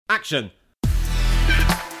Action!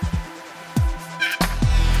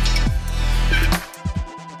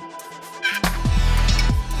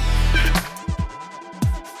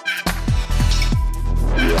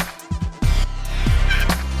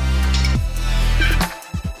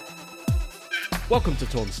 Welcome to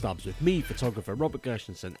Torn Stubs with me, photographer Robert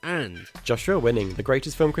Gershenson, and Joshua Winning, the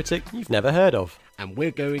greatest film critic you've never heard of. And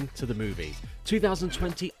we're going to the movies.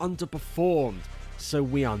 2020 underperformed, so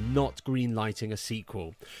we are not greenlighting a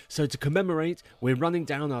sequel. So to commemorate, we're running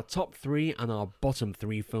down our top 3 and our bottom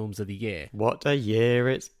 3 films of the year. What a year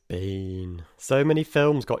it's been. So many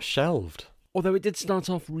films got shelved. Although it did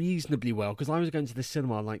start off reasonably well, because I was going to the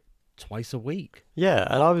cinema like twice a week. Yeah,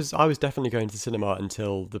 and I was definitely going to the cinema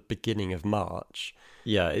until the beginning of March.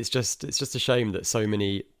 Yeah, it's just a shame that so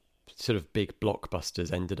many sort of big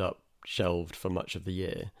blockbusters ended up shelved for much of the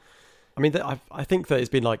year. I mean, I think that it's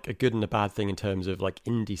been like a good and a bad thing in terms of like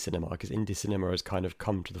indie cinema, because indie cinema has kind of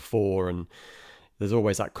come to the fore, and there's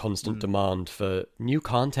always that constant demand for new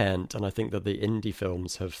content. And I think that the indie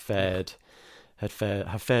films have fared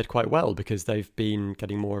quite well because they've been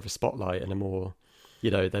getting more of a spotlight and a more,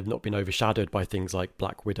 you know, they've not been overshadowed by things like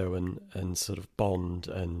Black Widow and sort of Bond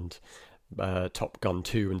and Top Gun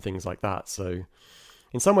 2 and things like that. So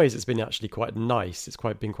in some ways it's been actually quite nice. It's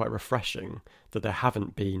been quite refreshing that there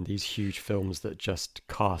haven't been these huge films that just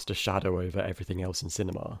cast a shadow over everything else in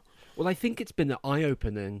cinema. Well, I think it's been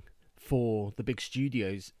eye-opening for the big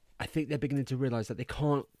studios. I think they're beginning to realise that they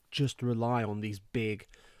can't just rely on these big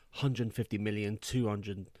 150 million,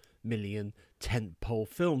 200 million tentpole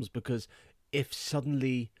films, because if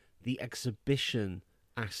suddenly the exhibition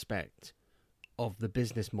aspect of the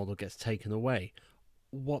business model gets taken away,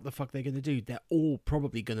 what the fuck are they going to do? They're all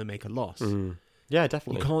probably going to make a loss. Yeah,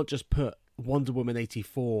 definitely. You can't just put Wonder Woman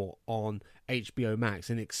 84 on HBO Max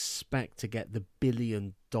and expect to get the $1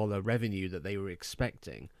 billion revenue that they were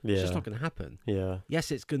expecting. Yeah. It's just not going to happen. Yeah.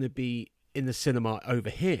 Yes, it's going to be in the cinema over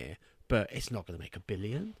here, but it's not going to make $1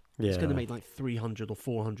 billion. Yeah. It's going to make like 300 or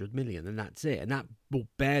 400 million, and that's it. And that will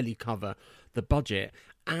barely cover the budget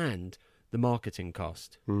and the marketing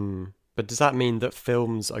cost. But does that mean that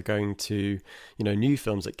films are going to, you know, new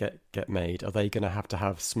films that get made, are they going to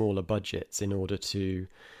have smaller budgets in order to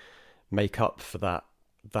make up for that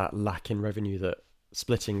lack in revenue that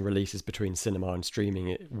splitting releases between cinema and streaming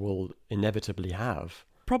it will inevitably have?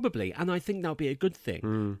 Probably, and I think that'll be a good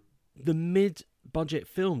thing. The mid-budget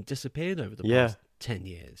film disappeared over the past 10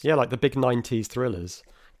 years. Yeah, like the big 90s thrillers,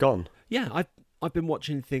 gone. Yeah, I've been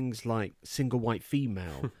watching things like Single White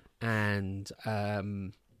Female and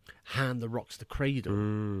Hand That Rocks the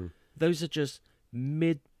Cradle. Those are just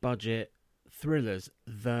mid-budget thrillers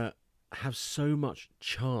that have so much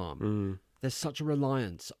charm. There's such a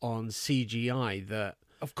reliance on CGI that,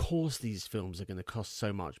 of course, these films are going to cost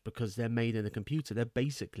so much because they're made in a computer. They're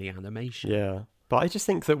basically animation. Yeah, but I just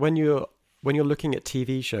think that when you're looking at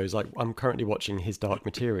TV shows, like I'm currently watching His Dark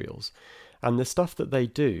Materials, and the stuff that they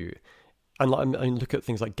do, and I look at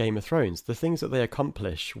things like Game of Thrones, the things that they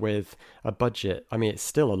accomplish with a budget, I mean, it's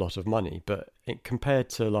still a lot of money, but compared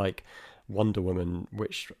to like Wonder Woman,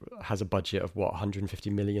 which has a budget of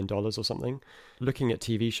 $150 million or something, looking at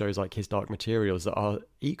TV shows like His Dark Materials that are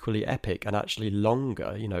equally epic and actually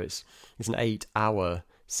longer, you know, it's an 8-hour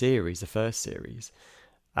series, the first series,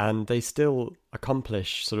 and they still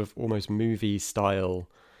accomplish sort of almost movie style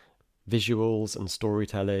visuals and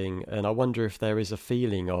storytelling. And I wonder if there is a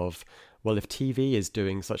feeling of, well, if TV is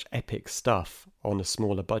doing such epic stuff on a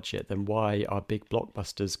smaller budget, then why are big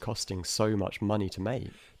blockbusters costing so much money to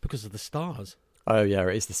make? Because of the stars. Oh yeah,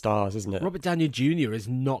 it is the stars, isn't it? Robert Downey Jr. is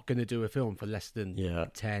not going to do a film for less than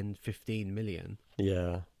 10, 15 million.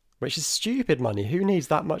 Yeah, which is stupid money. Who needs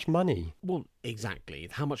that much money? Well, exactly.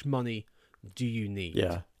 How much money do you need?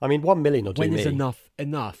 Yeah, I mean, 1 million will do when me. is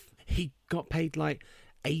enough? He got paid like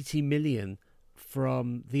 80 million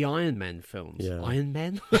from the Iron Man films. Yeah. Iron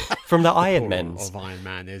Men? From the Iron Men's. Of Iron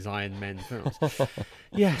Man is Iron Men films.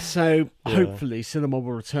 So hopefully cinema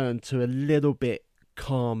will return to a little bit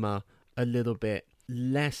calmer, a little bit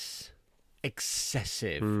less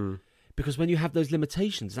excessive. Because when you have those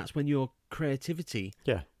limitations, that's when your creativity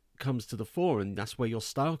comes to the fore, and that's where your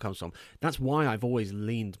style comes from. That's why I've always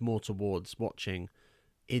leaned more towards watching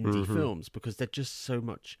indie films, because they're just so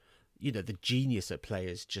much, you know, the genius at play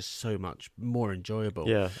is just so much more enjoyable.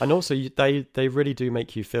 Yeah, and also they really do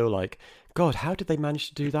make you feel like, God, how did they manage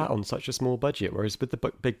to do that on such a small budget? Whereas with the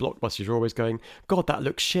big blockbusters, you're always going, God, that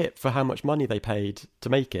looks shit for how much money they paid to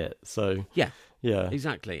make it. So yeah,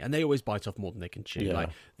 exactly. And they always bite off more than they can chew. Yeah. Like,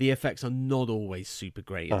 the effects are not always super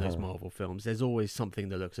great in those Marvel films. There's always something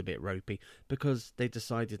that looks a bit ropey because they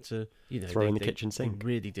decided to, you know, throw in the kitchen sink. They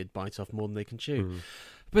really did bite off more than they can chew.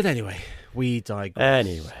 But anyway, we digress.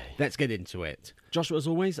 Anyway. Let's get into it. Joshua, as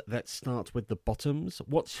always, let's start with the bottoms.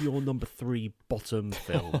 What's your number 3 bottom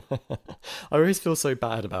film? I always feel so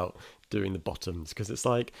bad about doing the bottoms because it's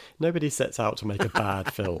like nobody sets out to make a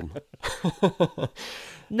bad film.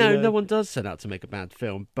 No, no one does set out to make a bad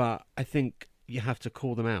film, but I think you have to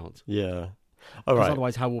call them out. Yeah. All right.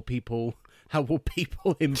 Otherwise, how will people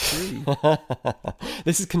improve?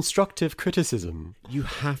 This is constructive criticism. You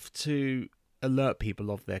have to alert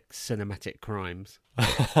people of their cinematic crimes.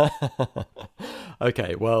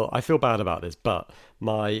 Okay, well, I feel bad about this, but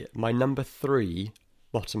my number 3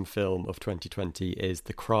 bottom film of 2020 is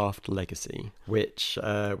The Craft Legacy, which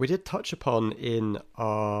we did touch upon in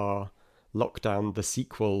our Lockdown, the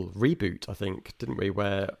sequel reboot, I think, didn't we?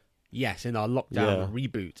 Yes, in our lockdown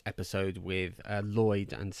reboot episode with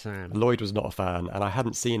Lloyd and Sam. Lloyd was not a fan, and I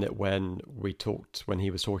hadn't seen it when he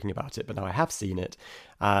was talking about it, but now I have seen it,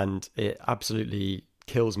 and it absolutely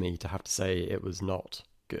kills me to have to say it was not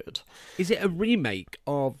good. Is it a remake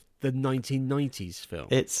of the 1990s film?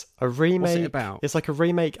 It's a remake. What's it about? It's like a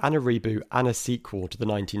remake and a reboot and a sequel to the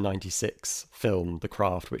 1996 film The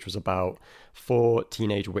Craft, which was about 4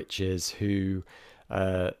 teenage witches who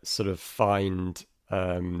sort of find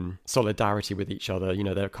solidarity with each other. You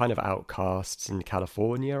know, they're kind of outcasts in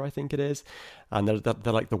California, I think it is, and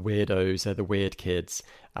they're like the weirdos. They're the weird kids,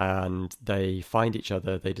 and they find each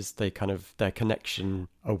other. Their connection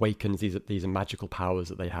awakens these magical powers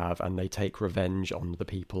that they have, and they take revenge on the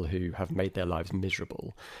people who have made their lives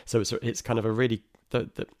miserable. So it's kind of a really the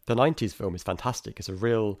 90s film is fantastic. It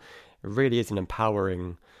really is an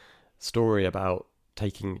empowering story about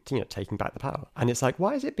taking back the power. And it's like,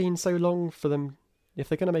 why has it been so long for them? If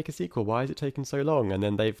they're going to make a sequel, why is it taking so long? And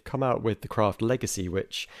then they've come out with The Craft Legacy,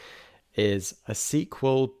 which is a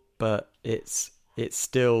sequel, but it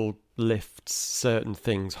still lifts certain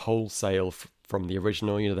things wholesale from the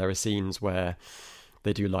original. You know, there are scenes where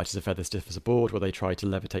they do light as a feather, stiff as a board, where they try to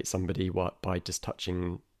levitate somebody by just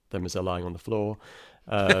touching them as they're lying on the floor.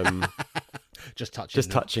 Just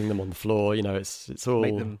touching them on the floor. You know, it's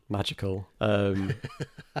all magical.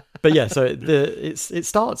 But yeah, so it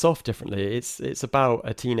starts off differently. It's about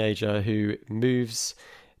a teenager who moves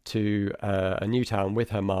to a new town with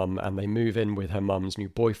her mum, and they move in with her mum's new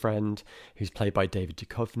boyfriend, who's played by David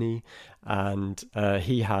Duchovny, and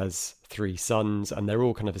he has 3 sons, and they're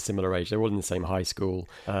all kind of a similar age. They're all in the same high school,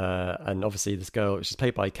 and obviously this girl, she's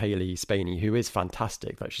played by Kaylee Spaney, who is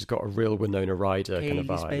fantastic. Like, she's got a real Winona Ryder kind of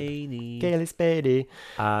vibe. Kaylee Spaney,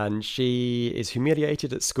 and she is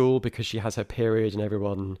humiliated at school because she has her period, and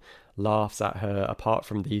everyone laughs at her, apart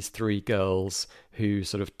from these 3 girls who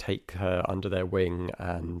sort of take her under their wing,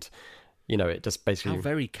 and you know, it just basically how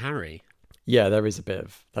very Carrie. Yeah, there is a bit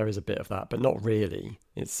of that, but not really.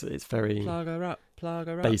 It's very plug her up.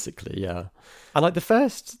 Basically, yeah. And like the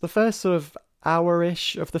first sort of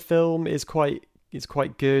hour-ish of the film is quite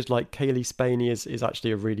good. Like, Kaylee Spaney is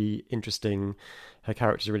actually a really interesting. Her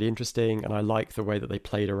character's really interesting, and I like the way that they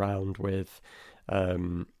played around with,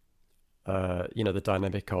 the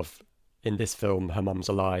dynamic of, in this film, her mum's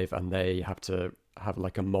alive, and they have to have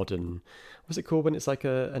like a modern, what's it called when it's like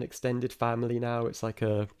an extended family now? It's like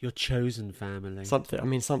your chosen family.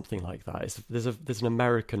 Something like that. There's an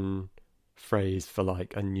American phrase for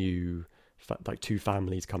like a new, like 2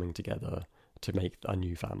 families coming together to make a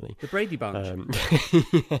new family. The Brady Bunch.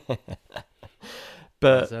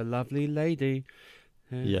 But there's a lovely lady.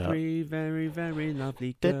 Very, very, very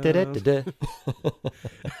lovely girl.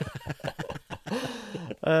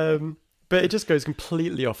 But it just goes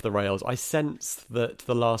completely off the rails. I sense that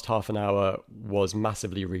the last half an hour was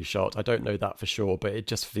massively reshot. I don't know that for sure, but it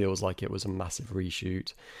just feels like it was a massive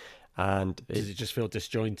reshoot. And does it just feel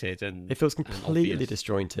disjointed? And it feels completely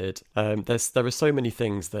disjointed. There are so many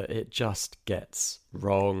things that it just gets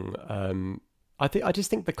wrong. I just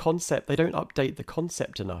think the concept, they don't update the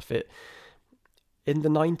concept enough. In the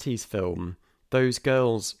 90s film, those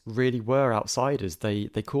girls really were outsiders. They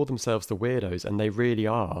call themselves the weirdos, and they really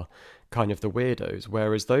are kind of the weirdos.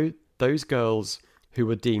 Whereas those girls who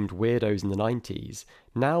were deemed weirdos in the 90s,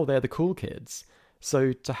 now they're the cool kids.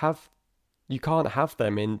 So you can't have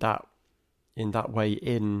them in that way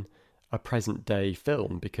in a present day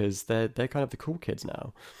film, because they're kind of the cool kids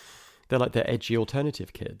now. They're like the edgy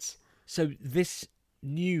alternative kids. So this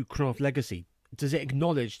new Craft Legacy, does it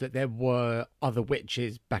acknowledge that there were other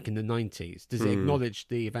witches back in the 90s? Does it acknowledge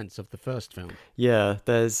the events of the first film? Yeah,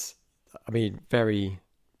 very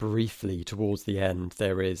briefly towards the end,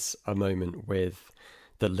 there is a moment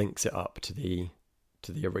that links it up to the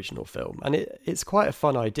to the original film. And it's quite a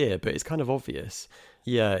fun idea, but it's kind of obvious.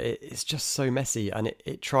 Yeah, it's just so messy, and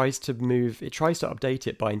it tries to update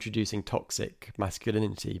it by introducing toxic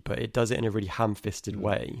masculinity, but it does it in a really ham-fisted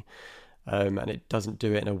way. And it doesn't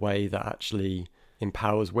do it in a way that actually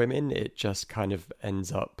empowers women. It just kind of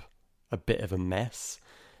ends up a bit of a mess.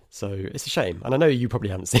 So it's a shame. And I know you probably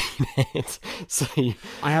haven't seen it. So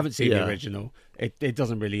I haven't seen the original. It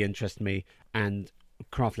doesn't really interest me, and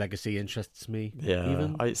Craft Legacy interests me.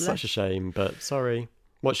 Yeah, it's such a shame, but sorry.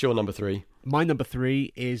 What's your number 3? My number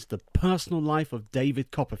 3 is The Personal Life of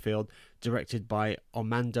David Copperfield, directed by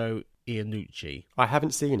Armando Iannucci. I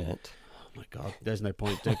haven't seen it. Oh my God, there's no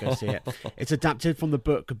point. Don't go see it. It's adapted from the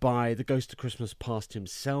book by the Ghost of Christmas Past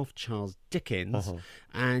himself, Charles Dickens,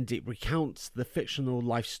 and it recounts the fictional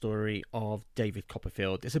life story of David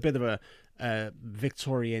Copperfield. It's a bit of a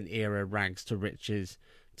Victorian era rags to riches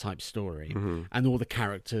type story, and all the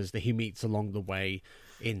characters that he meets along the way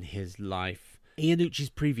in his life. Iannucci's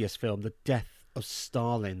previous film, The Death of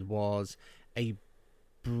Stalin, was a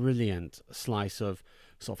brilliant slice of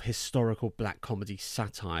sort of historical black comedy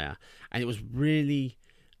satire, and it was really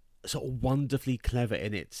sort of wonderfully clever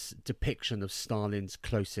in its depiction of Stalin's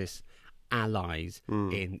closest allies,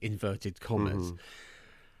 in inverted commas.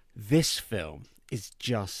 This film is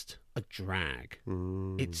just a drag.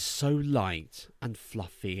 It's so light and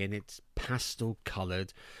fluffy, and it's pastel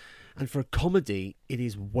coloured, and for a comedy it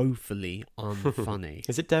is woefully unfunny.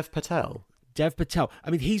 Is it Dev Patel? Dev Patel. I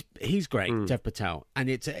mean, he's great, Dev Patel, and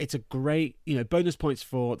it's a great, bonus points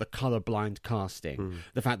for the colourblind casting.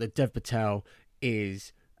 The fact that Dev Patel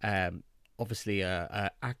is obviously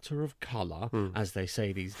a actor of colour, as they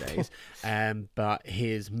say these days, but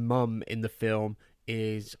his mum in the film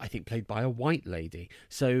is, I think, played by a white lady.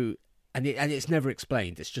 So, and it's never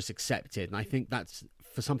explained; it's just accepted. And I think that's,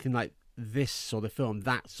 for something like this sort of film,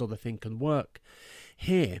 that sort of thing can work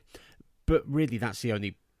here. But really, that's the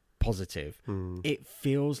only positive. It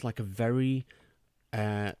feels like a very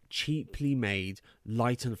cheaply made,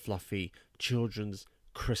 light and fluffy children's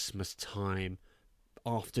Christmas time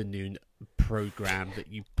afternoon program that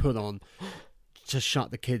you put on to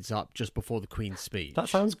shut the kids up just before the Queen's speech. That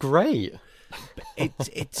sounds great.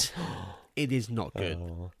 It is not good.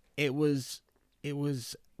 It was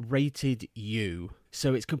rated U,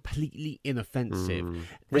 so it's completely inoffensive.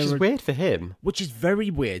 Which is weird for him. Which is very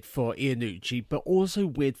weird for Iannucci, but also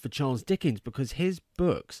weird for Charles Dickens, because his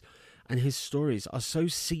books and his stories are so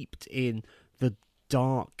seeped in the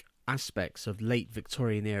dark aspects of late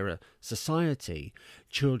Victorian era society.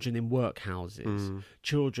 Children in workhouses,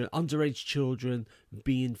 underage children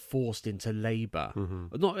being forced into labour.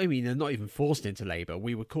 They're not even forced into labour.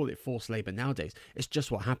 We would call it forced labour nowadays. It's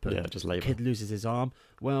just what happened. Yeah, just labour. Kid loses his arm.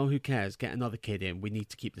 Well, who cares? Get another kid in. We need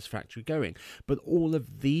to keep this factory going. But all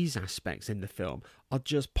of these aspects in the film are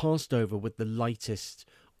just passed over with the lightest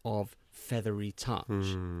of feathery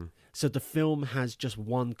touch. So the film has just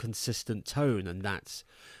one consistent tone, and that's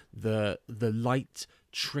the light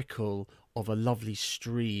trickle of a lovely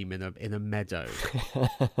stream in a meadow.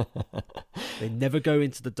 They never go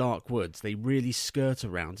into the dark woods. They really skirt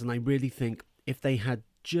around, and I really think if they had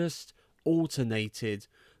just alternated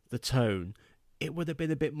the tone, it would have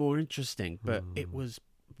been a bit more interesting. But it was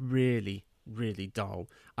really, really dull,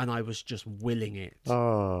 and I was just willing it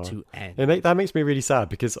to end. That makes me really sad,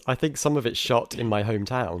 because I think some of it's shot in my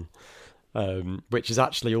hometown, which is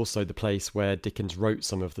actually also the place where Dickens wrote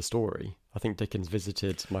some of the story. I think Dickens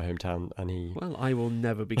visited my hometown, and he... Well, I will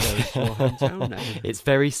never be going to your hometown now. It's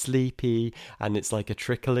very sleepy, and it's like a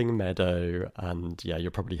trickling meadow, and yeah,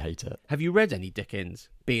 you'll probably hate it. Have you read any Dickens,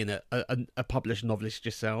 being a published novelist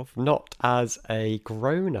yourself? Not as a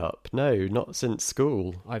grown-up, no, not since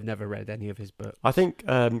school. I've never read any of his books. I think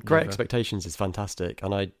Great Expectations is fantastic,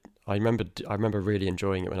 and I remember really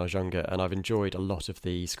enjoying it when I was younger, and I've enjoyed a lot of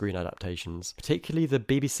the screen adaptations, particularly the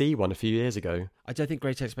BBC one a few years ago. I don't think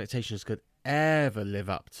Great Expectations could ever live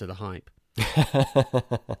up to the hype.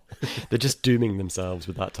 They're just dooming themselves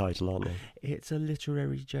with that title, aren't they? It's a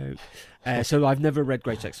literary joke. So I've never read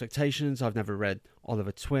Great Expectations. I've never read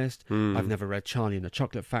Oliver Twist. I've never read Charlie and the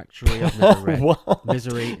Chocolate Factory. I've never read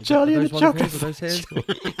Misery. Charlie and the Chocolate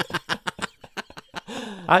Factory.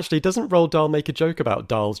 Actually, doesn't Roald Dahl make a joke about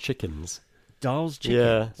Dahl's chickens? Dahl's chickens?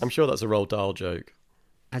 Yeah, I'm sure that's a Roald Dahl joke.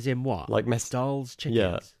 As in what? Like Dahl's chickens?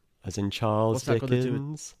 Yeah, as in Charles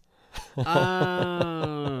Dickens.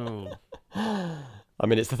 Oh. I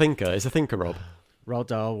mean, it's the thinker. It's a thinker, Rob. Roald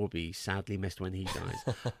Dahl will be sadly missed when he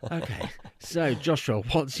dies. Okay, so Joshua,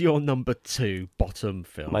 what's your number 2 bottom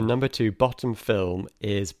film? My number 2 bottom film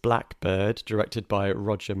is Blackbird, directed by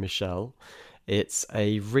Roger Michell. It's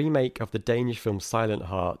a remake of the Danish film Silent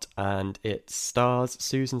Heart, and it stars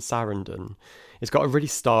Susan Sarandon. It's got a really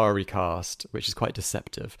starry cast, which is quite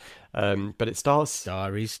deceptive. But it stars...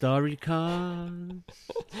 Starry cast.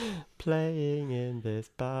 playing in this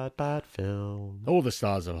bad, bad film. All the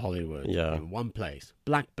stars of Hollywood Yeah. in one place.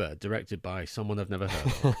 Blackbird, directed by someone I've never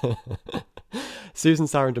heard of. Susan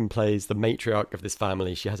Sarandon plays the matriarch of this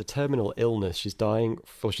family. She has a terminal illness. She's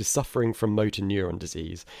suffering from motor neuron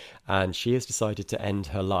disease, and she has decided to end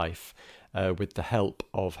her life with the help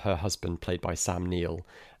of her husband, played by Sam Neill.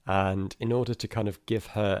 And in order to kind of give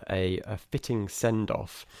her a fitting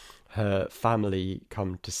send-off, her family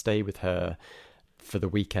come to stay with her for the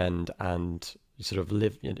weekend and sort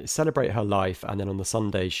of celebrate her life. And then on the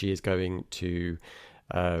Sunday, she is going to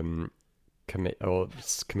commit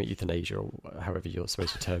euthanasia, or however you're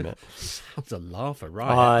supposed to term it. Sounds a laugher,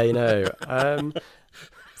 right? I know.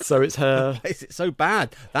 So it's her. Is it so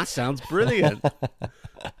bad? That sounds brilliant.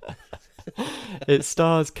 It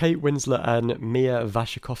stars Kate Winslet and Mia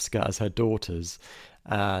Wasikowska as her daughters.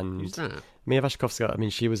 And Who's that? Mia Wasikowska, I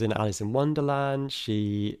mean, she was in Alice in Wonderland.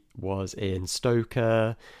 She was in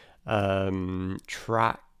Stoker,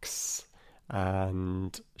 Tracks,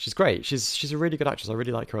 and she's great. She's a really good actress. I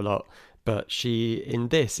really like her a lot. But she, in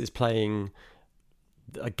this, is playing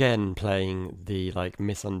the like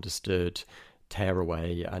misunderstood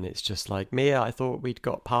tearaway, and it's just like, Mia, I thought we'd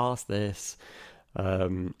got past this.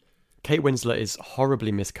 Kate Winslet is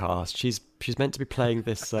horribly miscast. She's meant to be playing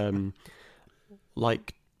this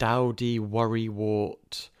like dowdy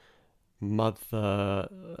worrywart mother,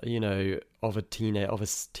 of a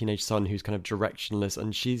teenage son who's kind of directionless,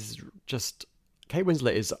 and Kate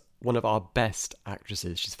Winslet is one of our best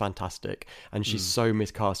actresses. She's fantastic, and she's so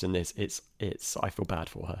miscast in this. It's I feel bad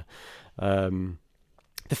for her.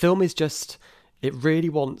 The film is just,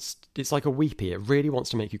 it's like a weepy. It really wants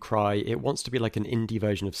to make you cry. It wants to be like an indie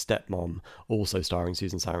version of Stepmom, also starring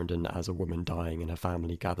Susan Sarandon as a woman dying and her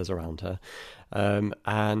family gathers around her.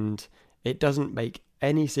 And it doesn't make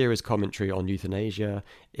any serious commentary on euthanasia.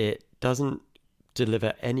 It doesn't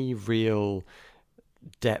deliver any real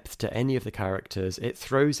depth to any of the characters. It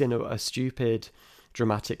throws in a stupid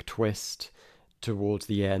dramatic twist towards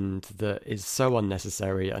the end that is so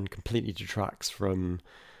unnecessary and completely detracts from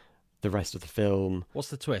the rest of the film. What's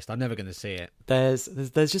the twist? I'm never going to see it. There's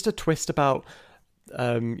just a twist about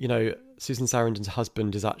Susan Sarandon's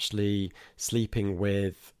husband is actually sleeping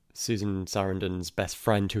with Susan Sarandon's best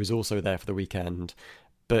friend, who is also there for the weekend.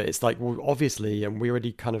 But it's like, well, obviously, and we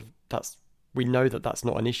already we know that that's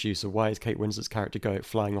not an issue, so why is Kate Winslet's character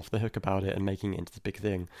flying off the hook about it and making it into this big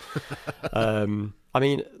thing? I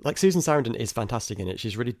mean, like, Susan Sarandon is fantastic in it.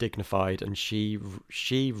 She's really dignified, and she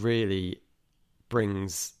really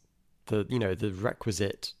brings the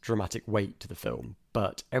requisite dramatic weight to the film.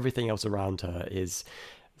 But everything else around her is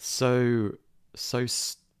so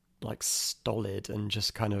like stolid and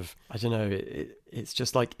just kind of, I don't know, it's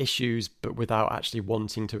just like issues, but without actually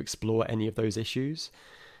wanting to explore any of those issues.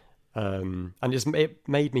 And it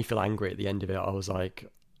made me feel angry at the end of it. I was like,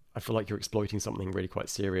 I feel like you're exploiting something really quite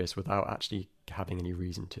serious without actually having any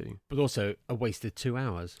reason to. But also a wasted 2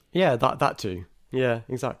 hours. Yeah, that too. Yeah,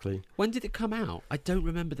 exactly. When did it come out? I don't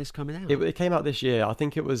remember this coming out. It came out this year. I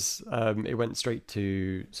think it was. It went straight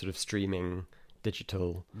to sort of streaming,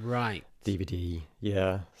 digital, right, DVD.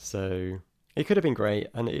 Yeah, so it could have been great,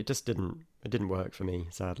 and it just didn't. It didn't work for me,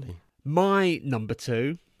 sadly. My number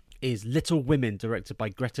 2 is Little Women, directed by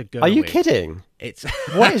Greta Gerwig. Are you kidding? It's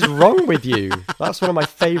what is wrong with you? That's one of my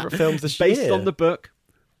favourite films this year. Based on the book.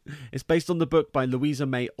 It's based on the book by Louisa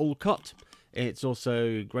May Alcott. It's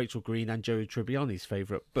also Rachel Green and Joey Tribbiani's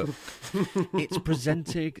favourite book. It's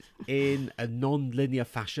presented in a non-linear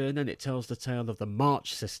fashion, and it tells the tale of the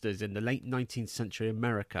March sisters in the late 19th century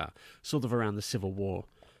America, sort of around the Civil War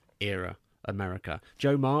era America.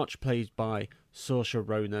 Jo March, played by Saoirse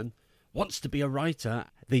Ronan, wants to be a writer.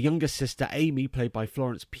 The younger sister, Amy, played by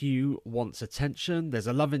Florence Pugh, wants attention. There's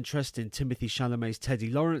a love interest in Timothée Chalamet's Teddy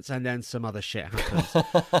Lawrence, and then some other shit happens.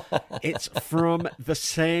 It's from the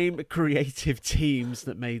same creative teams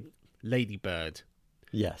that made Lady Bird.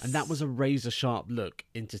 Yes. And that was a razor-sharp look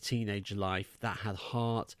into teenage life that had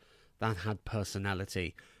heart, that had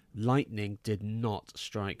personality. Lightning did not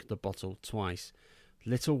strike the bottle twice.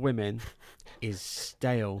 Little Women is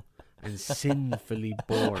stale and sinfully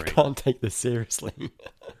boring. I can't take this seriously.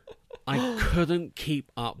 I couldn't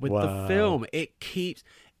keep up with the film. It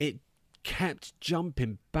kept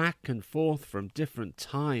jumping back and forth from different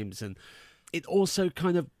times, and it also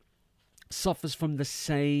kind of suffers from the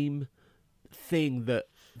same thing that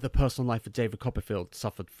the personal life of David Copperfield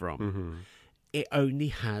suffered from. Mm-hmm. It only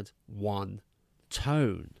had one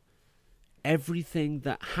tone. everything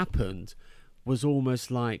that happened was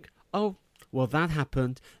almost like, oh, well, that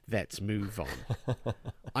happened, let's move on.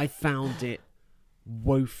 I found it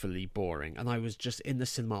woefully boring, and I was just in the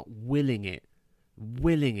cinema willing it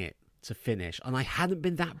to finish. And I hadn't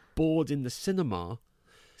been that bored in the cinema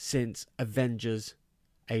since Avengers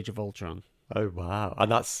Age of Ultron. Oh, wow.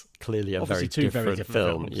 And that's clearly a Obviously very different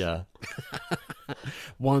film. films. Yeah.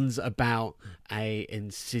 One's about a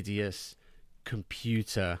insidious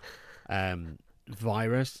computer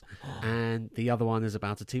virus, and the other one is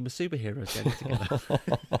about a team of superheroes getting together.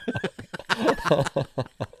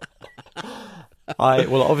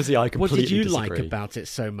 Obviously I completely What did you disagree. like about it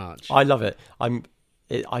so much? I love it.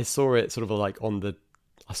 I saw it sort of like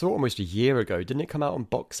I saw it almost a year ago. Didn't it come out on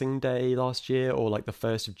Boxing Day last year, or like the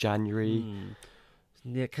 1st of January?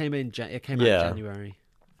 Yeah, it came out in January.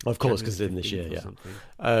 Of course, because it's in this year, yeah.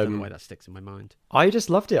 I don't know why that sticks in my mind. I just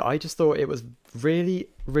loved it. I just thought it was really,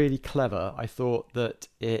 really clever. I thought that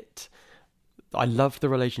I loved the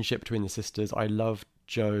relationship between the sisters. I loved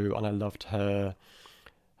Jo, and I loved her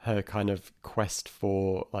kind of quest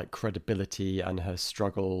for like credibility and her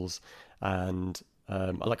struggles. And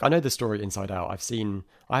I know the story inside out. I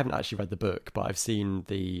haven't actually read the book, but I've seen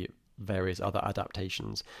the various other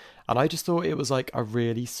adaptations, and I just thought it was like a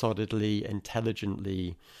really solidly,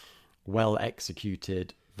 intelligently well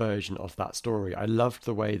executed version of that story. I loved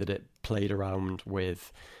the way that it played around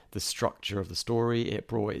with the structure of the story. It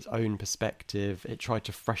brought its own perspective. It tried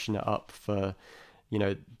to freshen it up for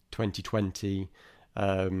 2020.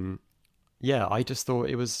 I just thought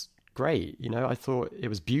it was great. I thought it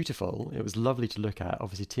was beautiful. It was lovely to look at.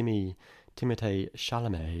 Obviously Timothée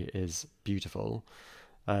Chalamet is beautiful.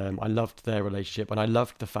 I loved their relationship, and I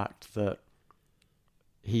loved the fact that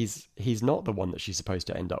he's not the one that she's supposed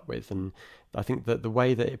to end up with. And I think that the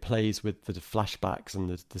way that it plays with the flashbacks and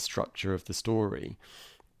the structure of the story,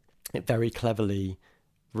 it very cleverly,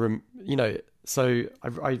 so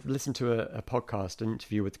I listened to a podcast, an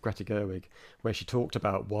interview with Greta Gerwig, where she talked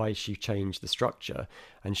about why she changed the structure.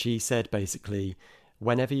 And she said basically,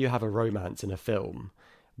 whenever you have a romance in a film,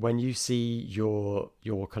 when you see your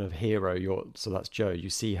kind of hero, so that's Jo, you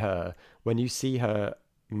see her, when you see her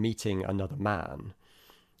meeting another man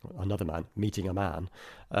meeting a man,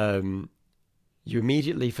 you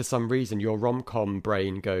immediately, for some reason, your rom-com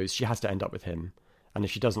brain goes, she has to end up with him. And if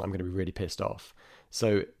she doesn't, I'm going to be really pissed off.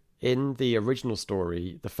 So in the original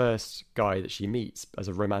story, the first guy that she meets as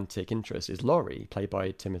a romantic interest is Laurie, played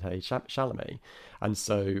by Timothée Chalamet. And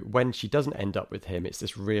so when she doesn't end up with him, it's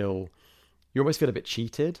this real... You almost feel a bit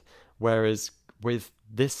cheated, whereas with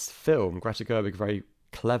this film, Greta Gerwig very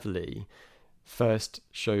cleverly first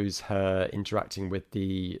shows her interacting with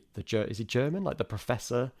is he German, like the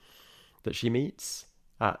professor that she meets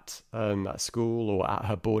at school or at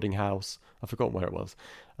her boarding house. I've forgotten where it was.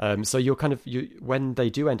 So when they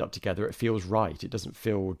do end up together, it feels right. It doesn't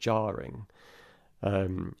feel jarring.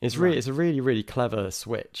 It's a really, really clever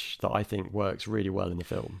switch that I think works really well in the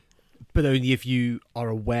film. But only if you are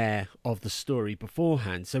aware of the story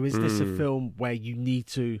beforehand. So is this a film where you need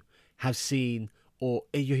to have seen, or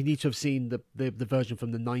you need to have seen the version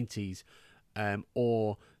from the 90s,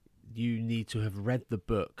 or you need to have read the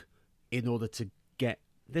book in order to get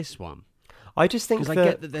this one? I just think because I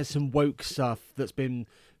get that there's some woke stuff that's been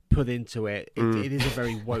put into it. It is a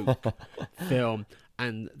very woke film,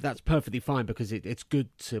 and that's perfectly fine because it's good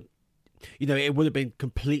to... it would have been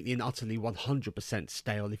completely and utterly 100%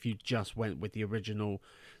 stale if you just went with the original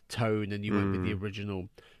tone and you went with the original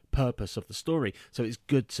purpose of the story. So it's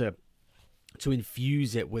good to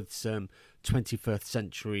infuse it with some 21st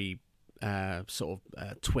century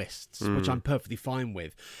twists, which I'm perfectly fine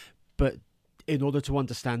with. But in order to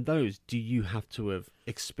understand those, do you have to have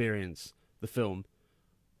experienced the film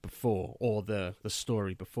before or the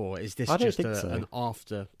story before? Is this just an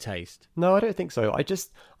aftertaste? No, I don't think so. I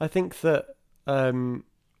think that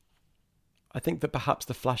perhaps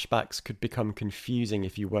the flashbacks could become confusing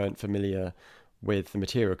if you weren't familiar with the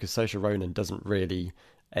material, because Saoirse Ronan doesn't really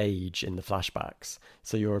age in the flashbacks.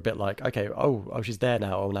 So you're a bit like, okay, oh, she's there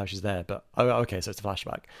now. Oh, now she's there. But, okay, so it's a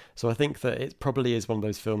flashback. So I think that it probably is one of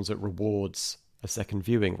those films that rewards a second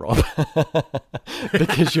viewing, Rob,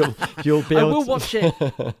 because you'll be able I will watch it.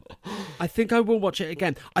 I think I will watch it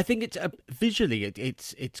again. I think it's visually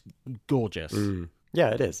it's gorgeous. Yeah,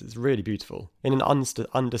 it is. It's really beautiful in an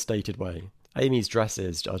understated way. Amy's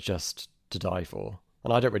dresses are just to die for,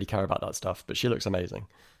 and I don't really care about that stuff, but she looks amazing.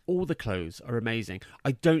 All the clothes are amazing.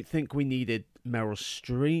 I don't think we needed Meryl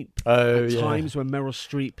Streep. At times when Meryl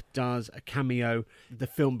Streep does a cameo, the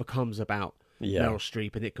film becomes about Yeah. Meryl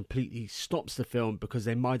Streep, and it completely stops the film because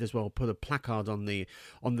they might as well put a placard on the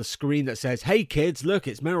screen that says, "Hey kids, look,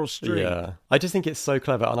 it's Meryl Streep." Yeah, I just think it's so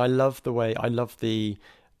clever, and I love the way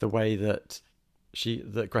that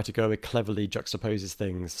Greta Gerwig cleverly juxtaposes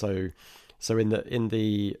things. So in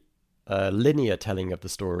the linear telling of the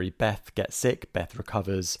story, Beth gets sick, Beth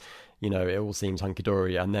recovers, it all seems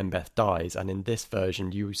hunky-dory, and then Beth dies. And in this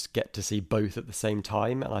version, you get to see both at the same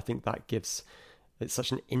time, and I think it's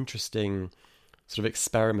such an interesting sort of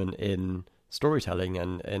experiment in storytelling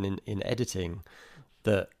and in editing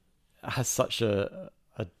that has such a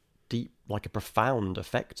deep, like a profound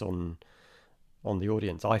effect on the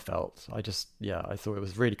audience. I felt, I thought it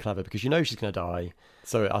was really clever because she's going to die,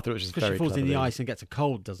 so I thought it was just very clever. She falls in the ice and gets a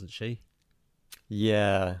cold, doesn't she?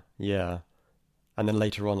 Yeah, and then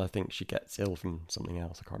later on, I think she gets ill from something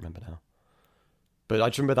else. I can't remember now. But I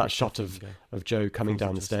just remember that shot of Jo coming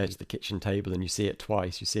down the stairs to the kitchen table, and you see it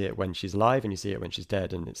twice. You see it when she's alive, and you see it when she's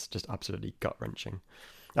dead, and it's just absolutely gut-wrenching.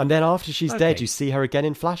 And then after she's dead, you see her again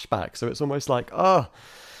in flashback. So it's almost like,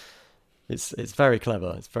 it's very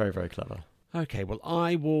clever. It's very, very clever. Okay, well,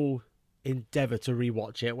 I will endeavour to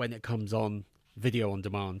rewatch it when it comes on video on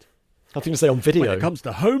demand. I was going to say on video. When it comes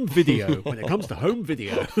to home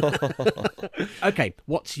video. Okay,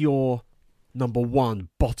 what's your number one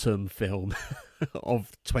bottom film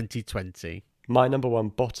of 2020? My number one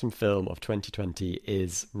bottom film of 2020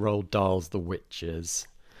 is Roald Dahl's The Witches.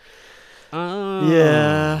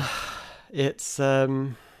 Yeah, it's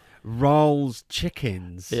Roll's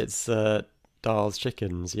Chickens. It's Dahl's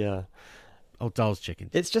Chickens, yeah. Oh, Dahl's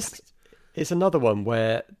Chickens. It's another one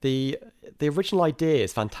where the original idea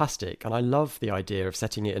is fantastic, and I love the idea of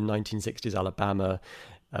setting it in 1960s Alabama.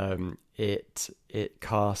 It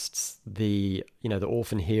casts the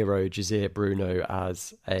orphan hero Jazir Bruno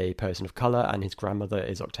as a person of color, and his grandmother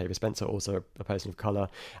is Octavia Spencer, also a person of color,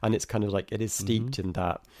 and it's kind of like it is steeped in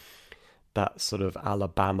that sort of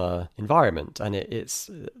Alabama environment, and it's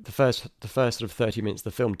the first sort of 30 minutes of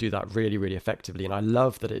the film do that really, really effectively, and I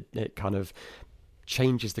love that it kind of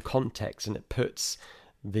changes the context and it puts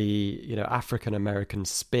the African American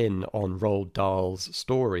spin on Roald Dahl's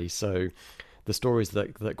story. So the stories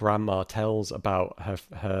that Grandma tells about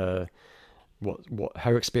her what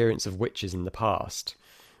her experience of witches in the past,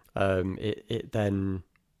 it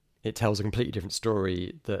tells a completely different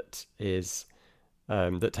story that is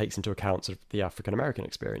that takes into account sort of the African American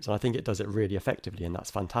experience, and I think it does it really effectively, and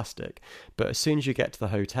that's fantastic. But as soon as you get to the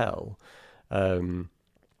hotel,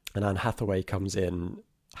 and Anne Hathaway comes in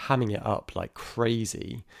hamming it up like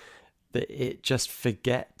crazy, that it just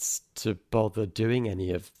forgets to bother doing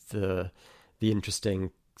any of the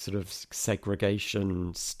interesting sort of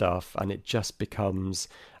segregation stuff, and it just becomes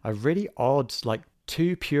a really odd, like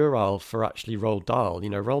too puerile for actually Roald Dahl.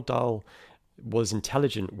 Roald Dahl was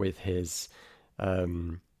intelligent with his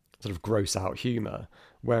sort of gross out humor,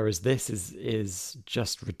 whereas this is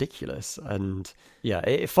just ridiculous. And yeah,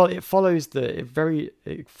 it follows the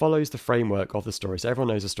framework of the story. So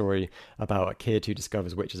everyone knows a story about a kid who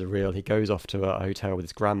discovers witches are real. He goes off to a hotel with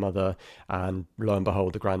his grandmother, and lo and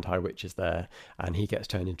behold, the Grand High Witch is there, and he gets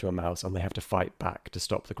turned into a mouse, and they have to fight back to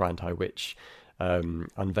stop the Grand High Witch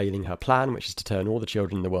unveiling her plan, which is to turn all the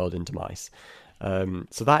children in the world into mice.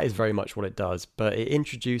 So that is very much what it does, but it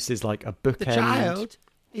introduces like a bookend. The child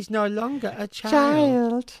is no longer a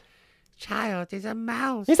child. Child is a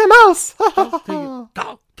mouse. He's a mouse.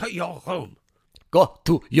 Go to your room. Go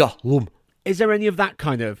to your room. Is there any of that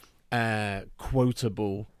kind of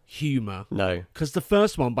quotable humour? No. Because the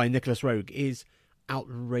first one by Nicholas Roeg is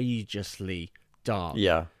outrageously dark.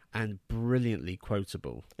 Yeah. And brilliantly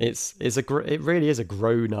quotable. It really is a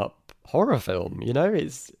grown-up horror film.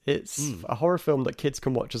 It's a horror film that kids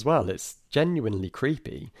can watch as well. It's genuinely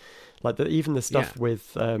creepy, like even the stuff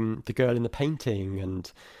with the girl in the painting,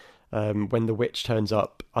 and when the witch turns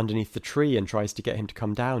up underneath the tree and tries to get him to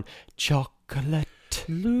come down. Chocolate,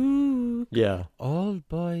 Luke. Yeah. All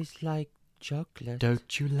boys like chocolate.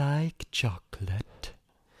 Don't you like chocolate?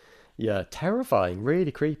 Yeah, terrifying,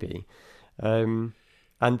 really creepy.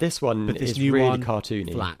 And this one is really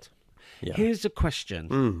cartoony. Flat. Yeah. Here's a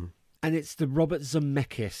question, and it's the Robert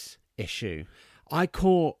Zemeckis issue. I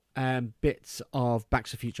caught bits of Back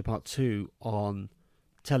to the Future Part 2 on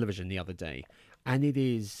television the other day, and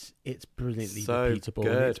it's brilliantly repeatable.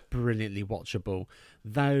 And it's brilliantly watchable.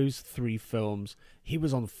 Those three films, he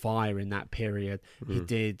was on fire in that period. He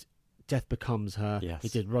did Death Becomes Her. Yes. He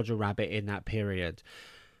did Roger Rabbit in that period.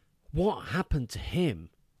 What happened to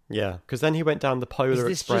him? Yeah, because then he went down the Polar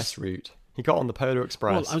Express route. He got on the Polar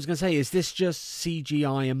Express. Well, I was going to say, is this just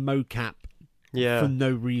CGI and mocap for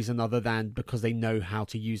no reason other than because they know how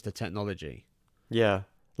to use the technology? Yeah.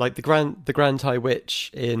 Like the Grand High Witch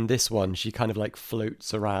in this one, she kind of like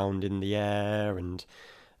floats around in the air, and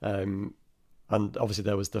obviously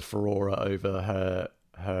there was the furore over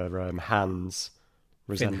her hands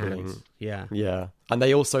resembling hands. Yeah. Yeah. And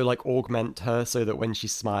they also like augment her so that when she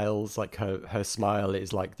smiles, like her smile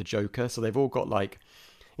is like the Joker. So they've all got like,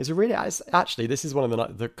 actually, this is one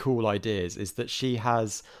of the cool ideas, is that she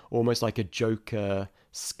has almost like a Joker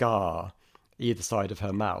scar either side of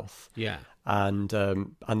her mouth. Yeah. And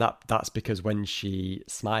that's because when she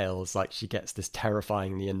smiles, like she gets this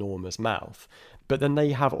terrifyingly enormous mouth. But then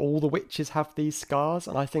all the witches have these scars,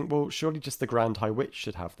 and I think, well, surely just the Grand High Witch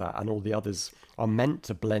should have that, and all the others are meant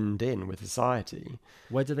to blend in with society.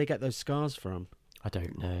 Where do they get those scars from? I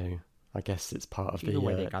don't know. I guess it's part of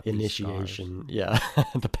the initiation. Yeah,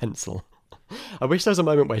 the pencil. I wish there was a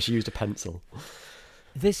moment where she used a pencil.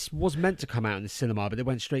 This was meant to come out in the cinema, but it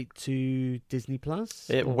went straight to Disney Plus.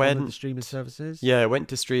 It went to streaming services. Yeah, it went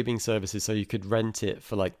to streaming services, so you could rent it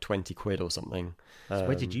for like 20 quid or something. So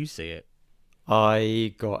where did you see it?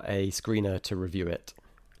 I got a screener to review it.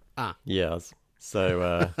 Yes.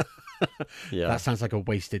 So yeah, that sounds like a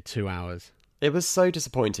wasted 2 hours. It was so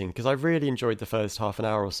disappointing because I really enjoyed the first half an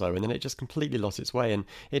hour or so, and then it just completely lost its way, and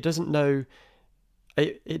it doesn't know.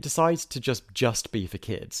 It decides to just be for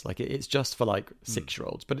kids. Like it's just for like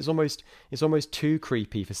 6-year-olds, but it's almost too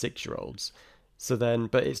creepy for 6-year-olds. So then,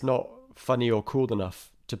 but it's not funny or cool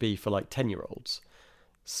enough to be for like 10-year-olds.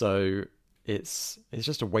 So it's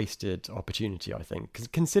just a wasted opportunity, I think,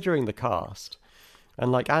 considering the cast.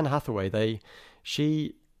 And like Anne Hathaway,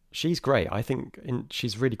 she's great. I think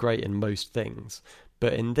she's really great in most things,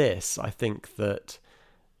 but in this, I think that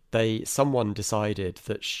someone decided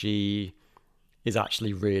that she is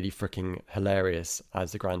actually really freaking hilarious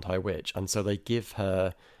as the Grand High Witch, and so they give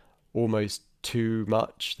her almost too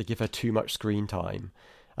much. They give her too much screen time,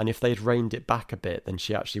 and if they'd reined it back a bit, then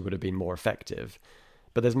she actually would have been more effective.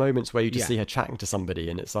 But there's moments where you just see her chatting to somebody,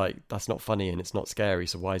 and it's like, that's not funny and it's not scary,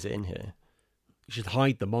 so why is it in here? You should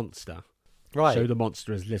hide the monster. Right. Show the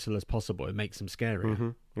monster as little as possible. It makes them scarier. Mm-hmm.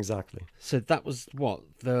 Exactly. So that was what?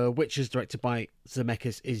 The Witches, directed by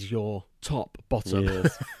Zemeckis, is your top bottom.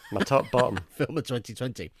 Yes. My top bottom. Film of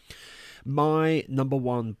 2020. My number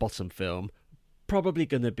one bottom film, probably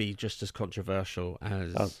going to be just as controversial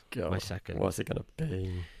as my second. What's it going to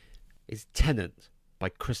be? Is Tenet by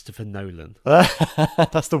Christopher Nolan.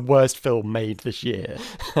 That's the worst film made this year.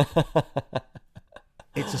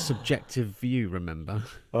 It's a subjective view, remember?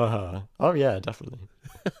 Uh-huh. Oh, yeah, definitely.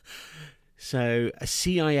 So, a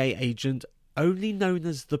CIA agent, only known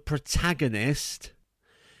as the protagonist,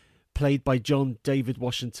 played by John David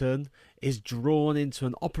Washington, is drawn into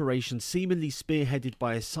an operation seemingly spearheaded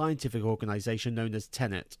by a scientific organisation known as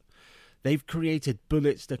Tenet. They've created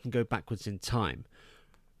bullets that can go backwards in time.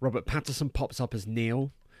 Robert Pattinson pops up as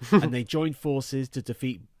Neil, and they join forces to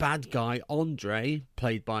defeat bad guy Andre,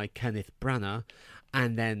 played by Kenneth Branagh.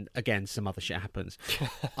 And then, again, some other shit happens.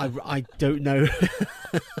 I don't know.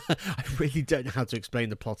 I really don't know how to explain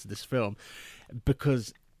the plot of this film,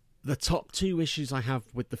 because the top two issues I have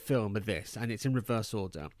with the film are this, and it's in reverse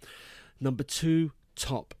order. Number 2,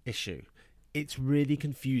 top issue. It's really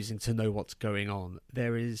confusing to know what's going on.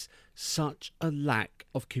 There is such a lack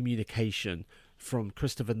of communication from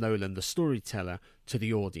Christopher Nolan, the storyteller, to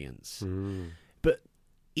the audience. But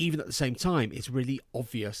even at the same time, it's really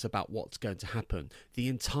obvious about what's going to happen. The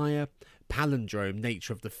entire palindrome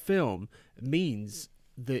nature of the film means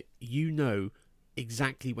that you know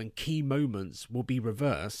exactly when key moments will be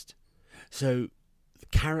reversed. So the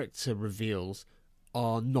character reveals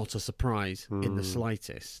are not a surprise in the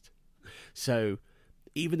slightest. So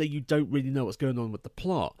even though you don't really know what's going on with the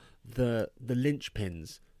plot, the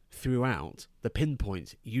linchpins throughout, the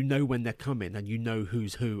pinpoints, you know when they're coming, and you know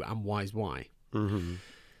who's who and why's why. Mm-hmm.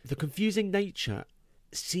 The confusing nature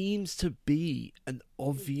seems to be an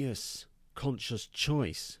obvious conscious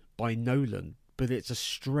choice by Nolan, but it's a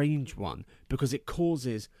strange one because it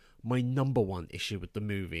causes my number one issue with the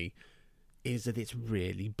movie is that it's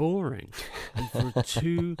really boring. And for a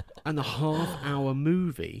 2.5-hour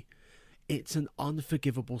movie, it's an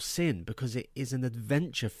unforgivable sin because it is an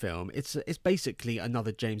adventure film. It's basically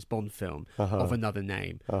another James Bond film of another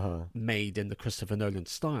name made in the Christopher Nolan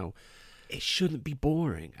style. It shouldn't be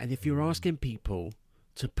boring. And if you're asking people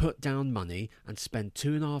to put down money and spend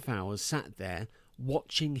 2.5 hours sat there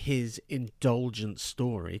watching his indulgent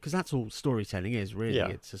story, because that's all storytelling is, really. Yeah.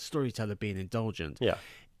 It's a storyteller being indulgent. Yeah.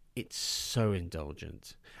 It's so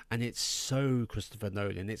indulgent. And it's so Christopher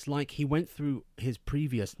Nolan. It's like he went through his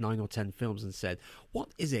previous 9 or 10 films and said, what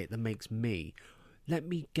is it that makes me? Let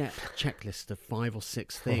me get a checklist of 5 or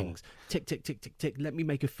 6 things. Tick, tick, tick, tick, tick. Let me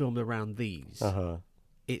make a film around these.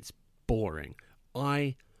 it's boring.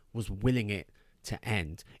 I was willing it to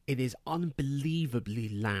end. It is unbelievably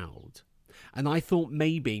loud. And I thought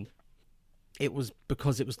maybe it was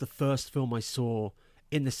because it was the first film I saw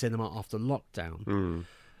in the cinema after lockdown.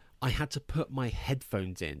 I had to put my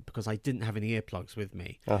headphones in because I didn't have any earplugs with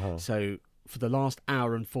me. So for the last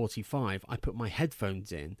hour and 45, I put my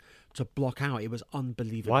headphones in to block out. It was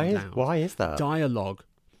unbelievably loud. Why is that? Dialogue.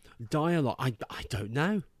 I don't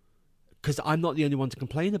know. Because I'm not the only one to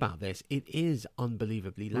complain about this. It is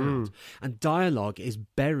unbelievably loud. And dialogue is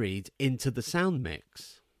buried into the sound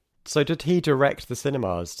mix. So did he direct the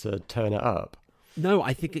cinemas to turn it up? No,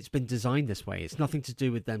 I think it's been designed this way. It's nothing to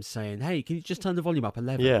do with them saying, hey, can you just turn the volume up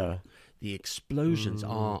 11? Yeah. The explosions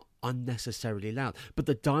are unnecessarily loud. But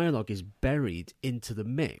the dialogue is buried into the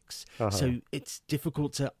mix. So it's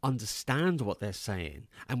difficult to understand what they're saying.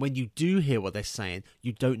 And when you do hear what they're saying,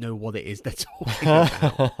 you don't know what it is they're talking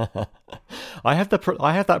about. I have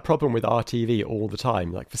that problem with RTV all the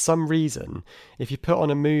time. Like, for some reason, if you put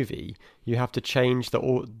on a movie, you have to change the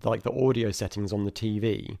audio settings on the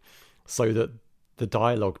TV so that the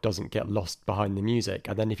dialogue doesn't get lost behind the music.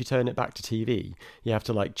 And then if you turn it back to TV, you have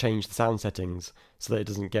to like change the sound settings so that it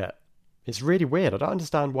doesn't get... It's really weird. I don't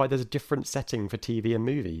understand why there's a different setting for TV and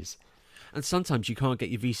movies. And sometimes you can't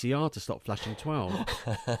get your VCR to stop flashing 12.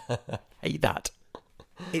 Hate that.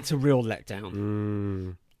 It's a real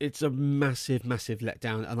letdown. It's a massive, massive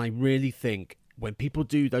letdown. And I really think when people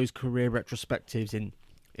do those career retrospectives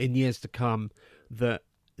in years to come, that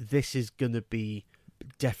this is going to be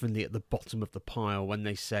definitely at the bottom of the pile when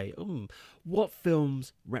they say, what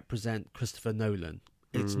films represent Christopher Nolan?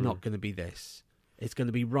 It's not going to be this. It's going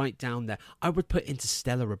to be right down there. I would put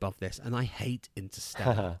Interstellar above this, and I hate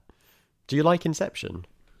Interstellar. Do you like Inception?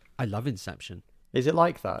 I love Inception. Is it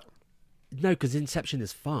like that? No, because Inception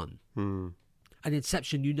is fun. And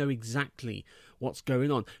Inception, you know exactly what's going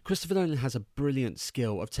on. Christopher Nolan has a brilliant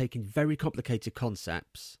skill of taking very complicated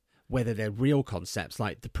concepts, whether they're real concepts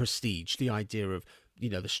like the Prestige, the idea of,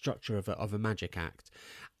 the structure of a magic act,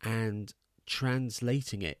 and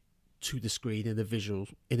translating it to the screen in a visual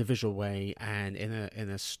way and in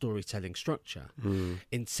a storytelling structure.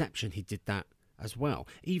 Inception, he did that as well.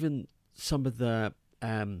 Even some of the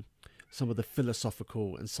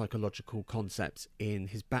philosophical and psychological concepts in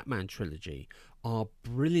his Batman trilogy are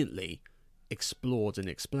brilliantly explored and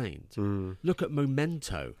explained. Look at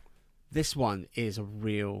Memento. This one is a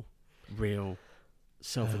real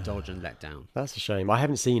self-indulgent letdown. That's a shame. I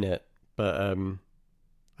haven't seen it, but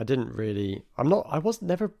I didn't really... I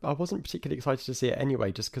wasn't particularly excited to see it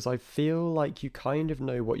anyway, just because I feel like you kind of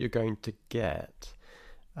know what you're going to get.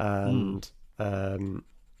 And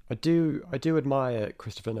I do admire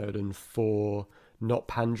Christopher Nolan for not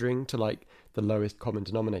pandering to like the lowest common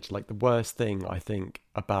denominator. Like, the worst thing I think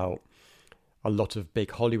about a lot of big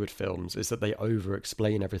Hollywood films is that they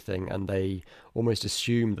over-explain everything and they almost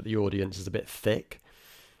assume that the audience is a bit thick.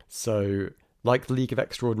 So, like the League of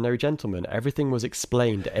Extraordinary Gentlemen, everything was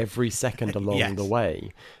explained every second along the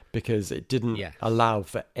way because it didn't allow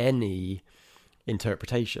for any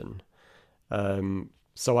interpretation.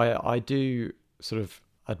 So I do sort of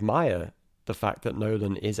admire the fact that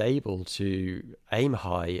Nolan is able to aim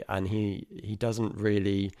high, and he doesn't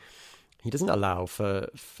allow for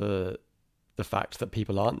the fact that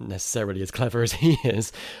people aren't necessarily as clever as he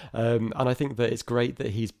is. And I think that it's great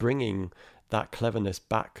that he's bringing that cleverness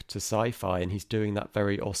back to sci-fi, and he's doing that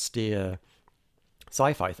very austere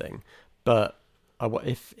sci-fi thing. But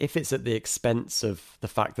if it's at the expense of the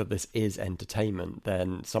fact that this is entertainment,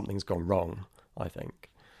 then something's gone wrong, I think.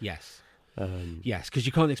 Yes. Yes, because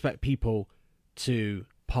you can't expect people to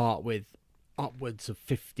part with upwards of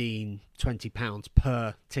 £15-20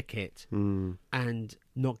 per ticket and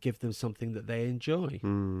not give them something that they enjoy.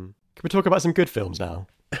 Can we talk about some good films now?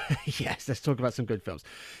 Yes, let's talk about some good films.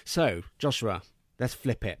 So, Joshua, let's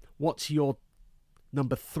flip it. What's your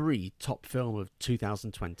number 3 top film of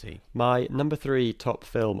 2020? My number 3 top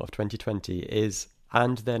film of 2020 is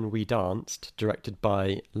And Then We Danced, directed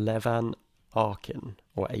by Levan Arkin,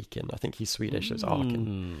 or Aiken. I think he's Swedish, so it's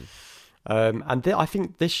Arkin. I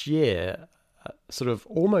think this year, sort of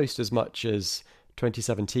almost as much as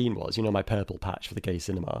 2017 was, my purple patch for the gay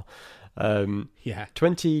cinema.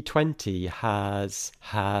 2020 has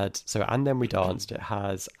had, so And Then We Danced, it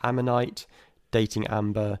has Ammonite, Dating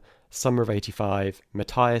Amber, Summer of 85,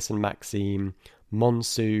 Matthias and Maxime,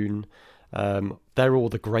 Monsoon. They're all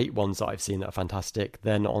the great ones that I've seen that are fantastic.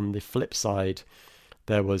 Then on the flip side,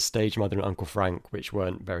 there was Stage Mother and Uncle Frank, which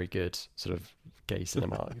weren't very good sort of gay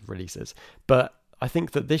cinema releases. But I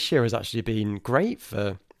think that this year has actually been great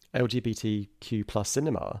for LGBTQ plus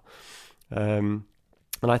cinema.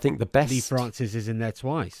 And I think the best... Lee Francis is in there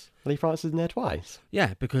twice. Lee Francis is in there twice?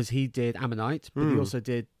 Yeah, because he did Ammonite, but he also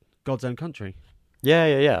did God's Own Country.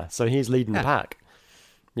 Yeah. So he's leading the pack.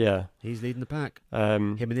 Yeah. He's leading the pack.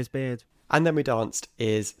 Him and his beard. And Then We Danced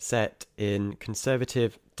is set in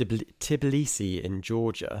conservative Tbilisi in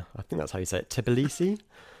Georgia. I think that's how you say it. Tbilisi?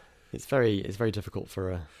 It's very difficult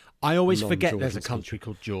for a... I always forget there's a country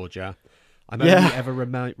called Georgia. I'm only ever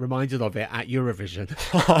reminded of it at Eurovision.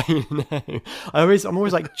 I know. I'm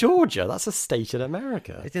always like, Georgia? That's a state in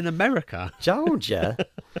America. It's in America. Georgia.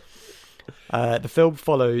 The film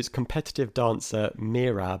follows competitive dancer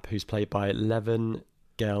Mirab, who's played by Levan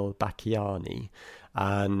Gelbakiani.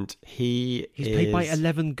 And he's played by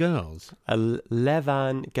 11 girls.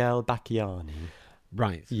 Levan Gelbakiani.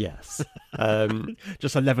 Right. Yes.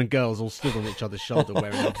 Just 11 girls all stood on each other's shoulder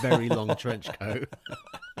wearing a very long trench coat.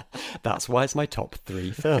 That's why it's my top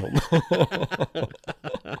 3 film.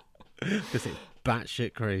 Because it's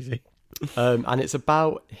batshit crazy. And it's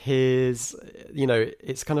about his,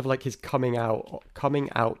 it's kind of like his coming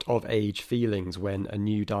out of age feelings when a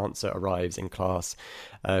new dancer arrives in class.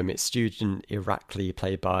 It's student Irakli,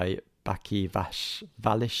 played by Baki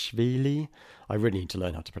Valishvili. I really need to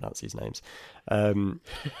learn how to pronounce these names. And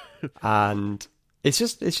it's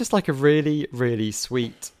just like a really, really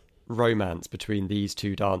sweet romance between these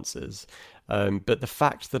two dancers. But the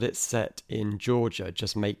fact that it's set in Georgia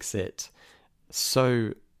just makes it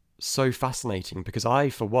so fascinating, because I,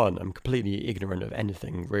 for one, am completely ignorant of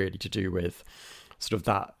anything really to do with sort of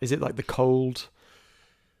that. Is it like the cold...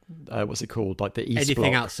 what's it called? Like the East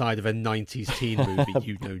Anything Bloc? outside of a 90s teen movie,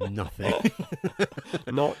 you know nothing.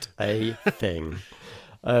 Not a thing.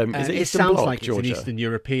 Is it it Eastern sounds Bloc, like Georgia? it's an Eastern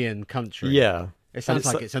European country. Yeah. It sounds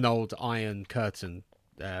like it's an old Iron Curtain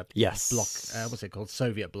yes. bloc. What's it called?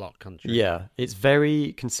 Soviet bloc country. Yeah, it's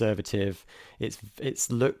very conservative.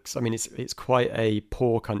 It's looks. I mean, it's quite a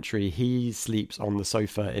poor country. He sleeps on the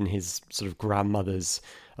sofa in his sort of grandmother's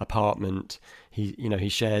apartment. He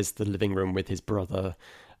shares the living room with his brother.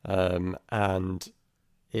 And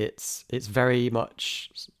it's very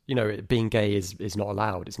much, being gay is not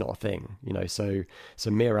allowed. It's not a thing, so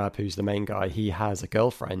Mirab, who's the main guy, he has a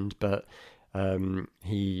girlfriend, but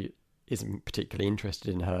he isn't particularly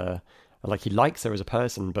interested in her. Like, he likes her as a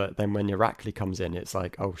person, but then when Irakli comes in, it's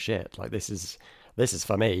like, oh shit, like this is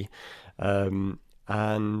for me.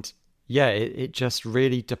 And yeah, it just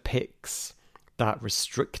really depicts that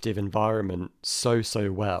restrictive environment so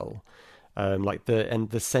well.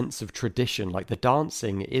 The sense of tradition, like the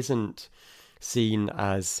dancing isn't seen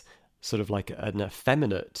as sort of like an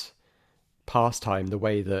effeminate pastime the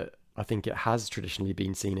way that I think it has traditionally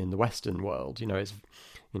been seen in the Western world. It's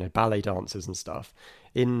ballet dancers and stuff.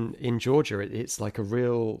 In Georgia, it's like a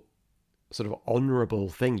real sort of honourable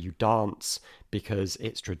thing. You dance because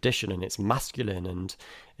it's tradition and it's masculine and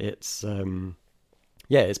it's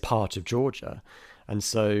it's part of Georgia, and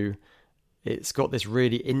so it's got this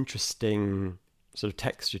really interesting sort of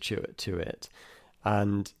texture to it.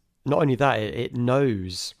 And not only that, it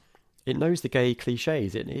knows the gay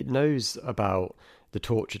cliches. It knows about the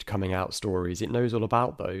tortured coming out stories. It knows all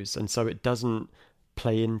about those. And so it doesn't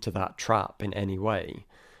play into that trap in any way.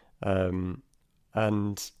 And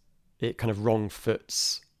it kind of wrong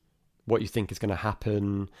foots what you think is going to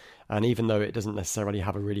happen. And even though it doesn't necessarily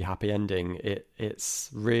have a really happy ending, it's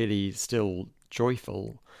really still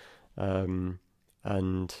joyful. And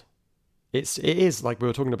it is like we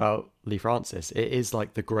were talking about Lee Francis. It is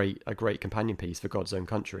like a great companion piece for God's Own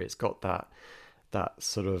Country. It's got that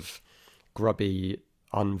sort of grubby,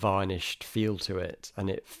 unvarnished feel to it, and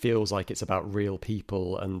it feels like it's about real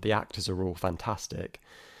people, and the actors are all fantastic.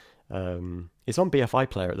 It's on BFI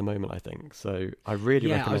Player at the moment, I think. So I really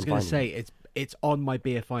recommend. I was going to say it's on my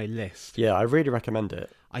BFI list. Yeah, I really recommend it.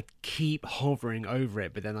 I keep hovering over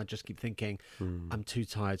it, but then I just keep thinking, I'm too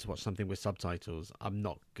tired to watch something with subtitles. I'm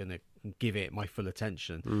not going to give it my full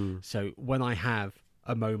attention. So when I have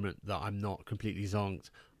a moment that I'm not completely zonked,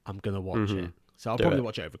 I'm going to watch it. So I'll probably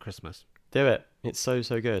watch it over Christmas. Do it. It's so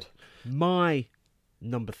good. My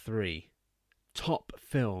number 3 top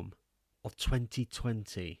film of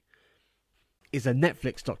 2020 is a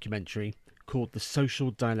Netflix documentary called The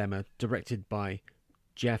Social Dilemma, directed by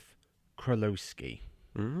Jeff Krolowski.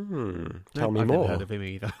 Tell me I've more. Never heard of him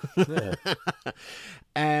either.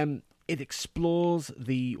 Yeah. It explores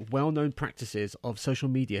the well-known practices of social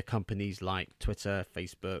media companies like Twitter,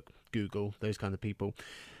 Facebook, Google, those kind of people,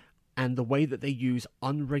 and the way that they use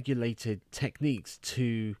unregulated techniques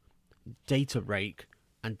to data rake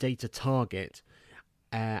and data target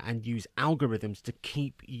and use algorithms to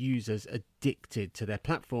keep users addicted to their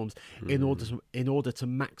platforms in order to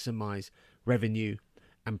maximize revenue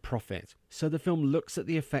and profit. So the film looks at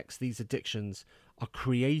the effects these addictions are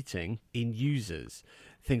creating in users,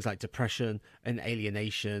 things like depression and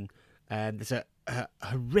alienation. There's a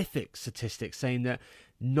horrific statistic saying that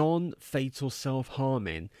non-fatal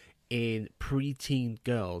self-harming in preteen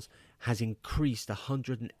girls has increased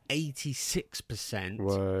 186%.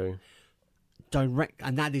 Whoa.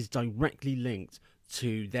 And that is directly linked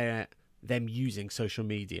to them using social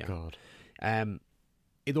media. God.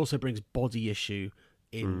 It also brings body issue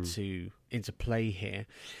into play here.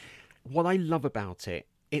 What I love about it,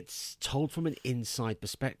 it's told from an inside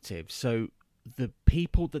perspective. So the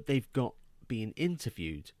people that they've got being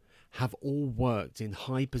interviewed have all worked in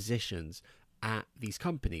high positions at these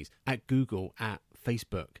companies, at Google, at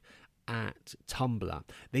Facebook, at Tumblr.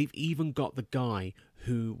 They've even got the guy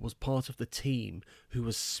who was part of the team who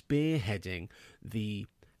was spearheading the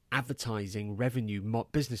advertising revenue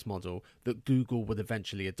business model that Google would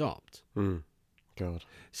eventually adopt. God.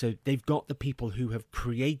 So they've got the people who have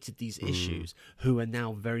created these issues who are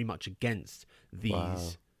now very much against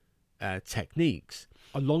these techniques.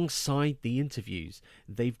 Alongside the interviews,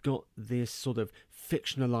 they've got this sort of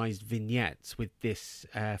fictionalized vignettes with this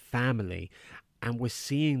family, and we're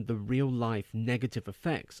seeing the real life negative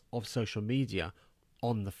effects of social media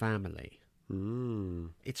on the family.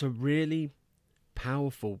 It's a really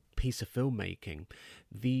powerful piece of filmmaking.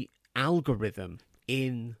 The algorithm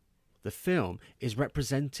in the film is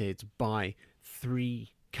represented by 3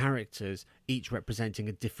 characters, each representing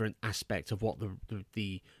a different aspect of what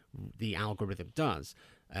the algorithm does.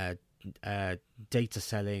 Data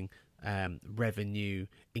selling, revenue,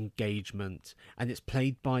 engagement, and it's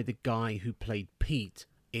played by the guy who played Pete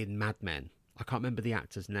in Mad Men. I can't remember the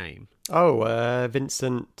actor's name. Oh,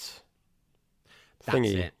 Vincent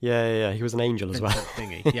Thingy. That's it. Yeah. He was an angel Vincent as well.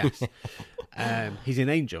 Thingy, yes. He's an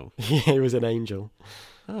angel. Yeah, he was an angel.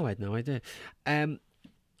 Oh, I had no idea. I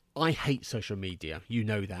hate social media. You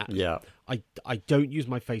know that. Yeah. I don't use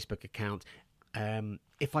my Facebook account.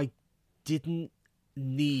 If I didn't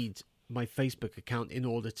need my Facebook account in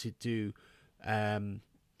order to do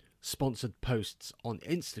sponsored posts on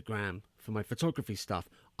Instagram for my photography stuff,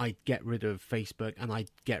 I'd get rid of Facebook and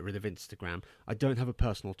I'd get rid of Instagram. I don't have a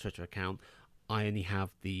personal Twitter account. I only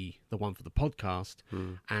have the one for the podcast,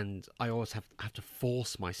 and I always have to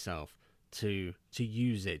force myself to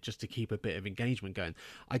use it just to keep a bit of engagement going.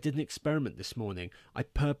 I did an experiment this morning. I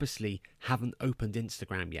purposely haven't opened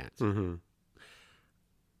Instagram yet.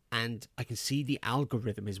 And I can see the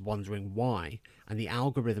algorithm is wondering why, and the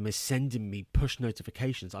algorithm is sending me push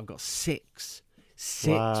notifications. I've got six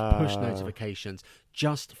push notifications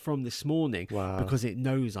just from this morning because it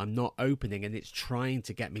knows I'm not opening and it's trying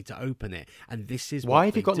to get me to open it. And this is why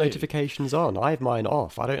have you got notifications on? I have mine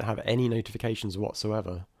off. I don't have any notifications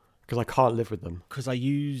whatsoever because I can't live with them. Because I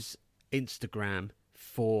use Instagram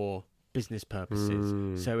for business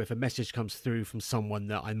purposes. So if a message comes through from someone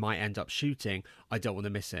that I might end up shooting, I don't want to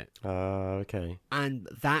miss it. Okay. And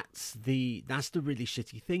that's the really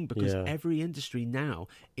shitty thing, because every industry now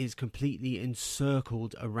is completely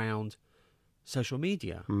encircled around social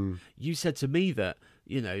media. You said to me that,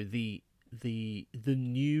 you know, the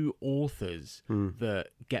new authors that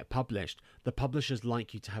get published, the publishers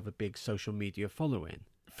like you to have a big social media following.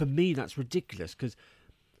 For me, that's ridiculous, because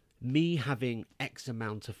me having X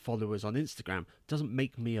amount of followers on Instagram doesn't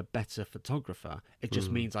make me a better photographer. It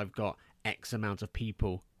just means I've got X amount of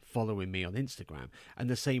people following me on Instagram. And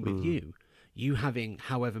the same with you. You having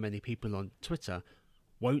however many people on Twitter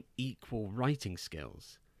won't equal writing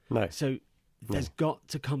skills. No. So there's got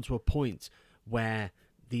to come to a point where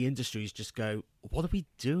the industries just go, what are we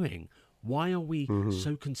doing? Why are we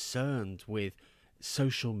so concerned with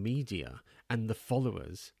social media and the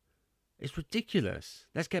followers? It's ridiculous.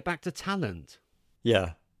 Let's get back to talent.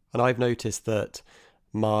 Yeah. And I've noticed that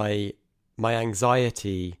my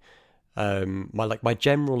anxiety, my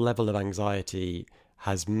general level of anxiety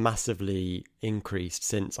has massively increased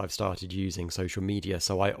since I've started using social media.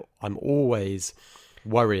 So I'm always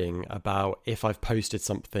worrying about if I've posted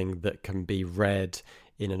something that can be read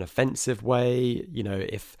in an offensive way, you know,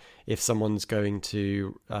 if someone's going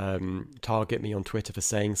to target me on Twitter for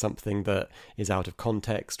saying something that is out of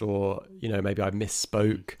context, or, you know, maybe I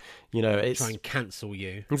misspoke, you know, it's try and cancel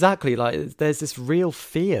you. Exactly. Like, there's this real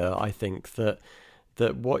fear, I think, that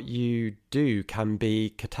what you do can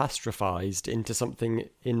be catastrophized into something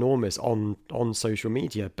enormous on social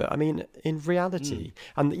media. But I mean, in reality,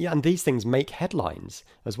 and these things make headlines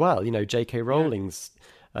as well. You know, J.K. Rowling's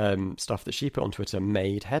stuff that she put on Twitter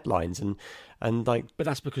made headlines, and like. But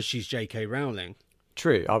that's because she's J.K. Rowling.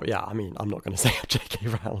 True. Yeah. I mean, I'm not going to say J.K.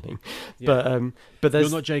 Rowling, but there's.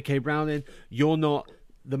 You're not J.K. Rowling. You're not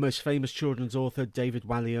the most famous children's author, David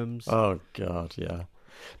Walliams. Oh God, yeah.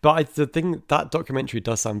 But the thing, that documentary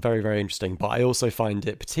does sound very, very interesting. But I also find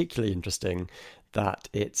it particularly interesting that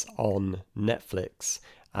it's on Netflix,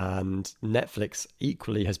 and Netflix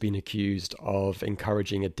equally has been accused of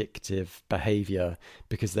encouraging addictive behavior,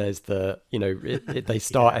 because there's they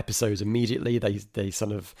start episodes immediately. They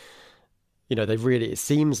sort of, it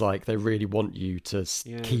seems like they really want you to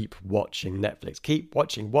keep watching Netflix, keep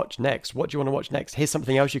watching, watch next. What do you want to watch next? Here's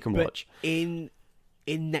something else you can watch. In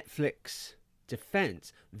Netflix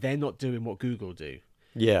defense, they're not doing what Google do.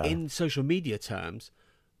 Yeah. In social media terms,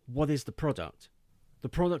 what is the product? The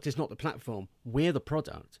product is not the platform. We're the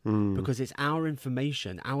product, because it's our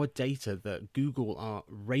information, our data that Google are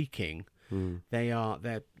raking.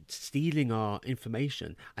 They're stealing our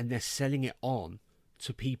information and they're selling it on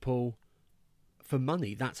to people for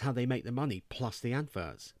money. That's how they make the money, plus the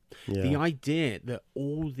adverts. Yeah. The idea that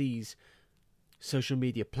all these social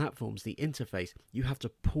media platforms, the interface, you have to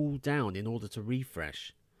pull down in order to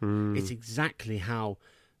refresh. It's exactly how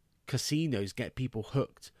casinos get people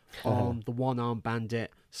hooked on the one-arm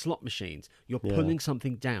bandit slot machines. You're pulling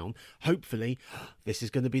something down. Hopefully, this is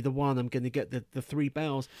going to be the one. I'm going to get the 3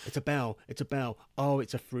 bells. It's a bell. It's a bell. Oh,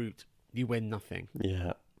 it's a fruit. You win nothing.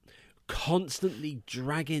 Yeah. Constantly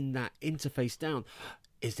dragging that interface down.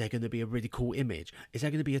 Is there going to be a really cool image? Is there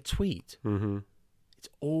going to be a tweet? Mm-hmm. It's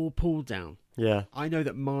all pulled down. Yeah. I know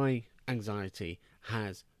that my anxiety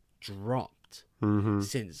has dropped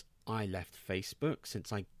since I left Facebook,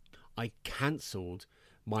 since I cancelled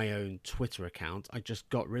my own Twitter account. I just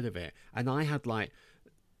got rid of it. And I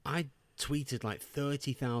tweeted like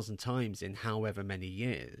 30,000 times in however many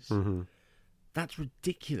years. Mm-hmm. That's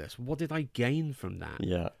ridiculous. What did I gain from that?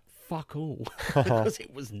 Yeah. Fuck all. Because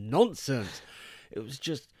it was nonsense. It was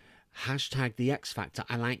just hashtag the X Factor.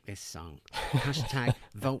 I like this song. Hashtag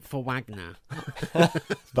vote for Wagner.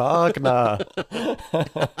 Wagner.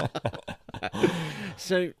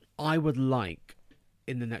 So I would like,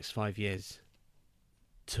 in the next 5 years,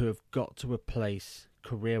 to have got to a place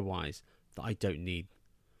career-wise that I don't need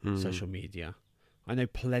social media. I know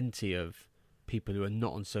plenty of people who are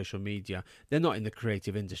not on social media. They're not in the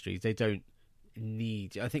creative industries. They don't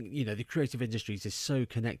need... I think, the creative industries is so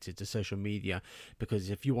connected to social media, because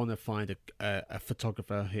if you want to find a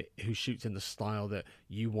photographer who shoots in the style that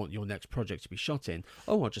you want your next project to be shot in,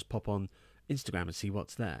 I'll just pop on Instagram and see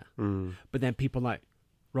what's there. But then people like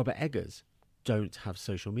Robert Eggers don't have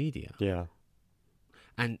social media. Yeah.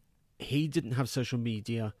 And he didn't have social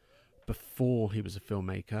media before he was a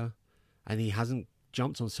filmmaker, and he hasn't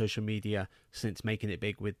jumped on social media since making it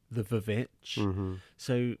big with the Vavitch.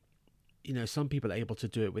 So, some people are able to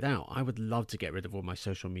do it without. I would love to get rid of all my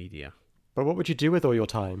social media. But what would you do with all your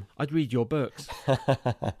time? I'd read your books.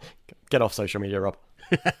 Get off social media, Rob.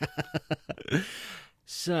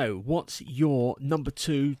 So, what's your number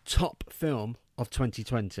 2 top film of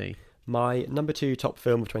 2020? My number 2 top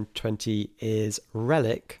film of 2020 is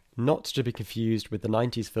Relic, not to be confused with the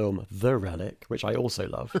 90s film The Relic, which I also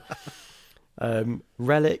love.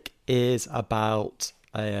 Relic is about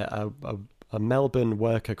a Melbourne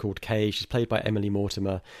worker called Kay. She's played by Emily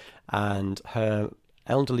Mortimer, and her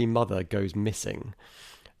elderly mother goes missing.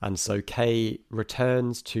 And so Kay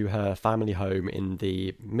returns to her family home in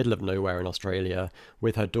the middle of nowhere in Australia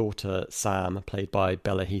with her daughter Sam, played by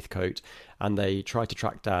Bella Heathcote, and they try to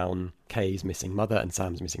track down Kay's missing mother and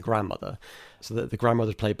Sam's missing grandmother. So that the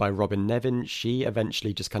grandmother, played by Robin Nevin, she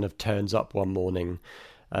eventually just kind of turns up one morning,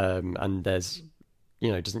 and there's,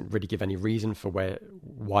 doesn't really give any reason for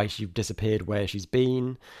why she disappeared, where she's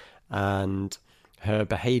been, and her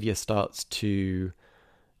behaviour starts to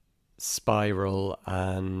spiral,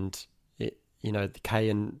 and Kay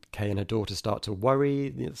and her daughter start to worry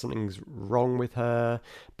that something's wrong with her,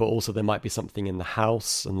 but also there might be something in the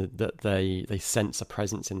house, and that they sense a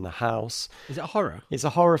presence in the house. Is it a horror? It's a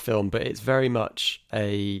horror film, but it's very much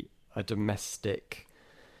a domestic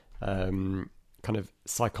kind of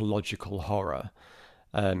psychological horror.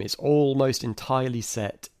 It's almost entirely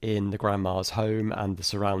set in the grandma's home and the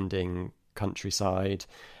surrounding countryside,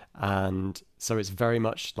 and so it's very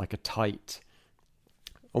much like a tight,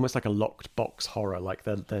 almost like a locked box horror. Like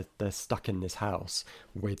they're stuck in this house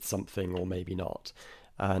with something, or maybe not.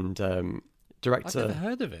 And director, I've never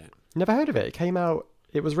heard of it. Never heard of it. It came out.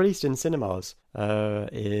 It was released in cinemas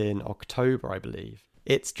in October, I believe.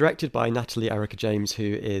 It's directed by Natalie Erica James, who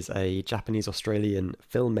is a Japanese-Australian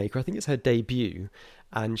filmmaker. I think it's her debut,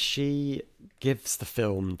 and she gives the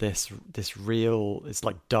film this real... It's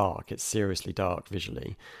like dark. It's seriously dark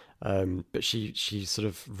visually, but she sort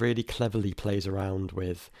of really cleverly plays around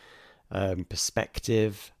with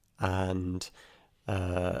perspective and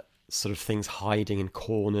sort of things hiding in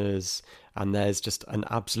corners, and there's just an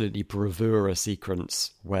absolutely bravura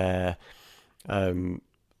sequence where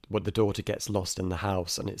what the daughter gets lost in the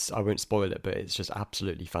house, and I won't spoil it, but it's just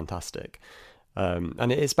absolutely fantastic.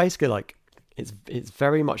 And it's basically like it's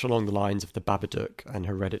very much along the lines of The Babadook and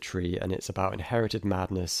Hereditary, and it's about inherited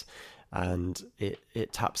madness, and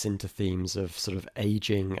it taps into themes of sort of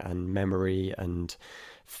aging and memory and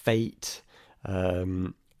fate,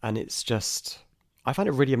 and it's just, I find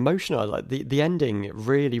it really emotional. Like the ending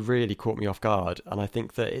really, really caught me off guard, and I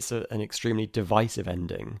think that it's an extremely divisive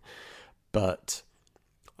ending, but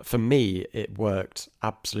for me it worked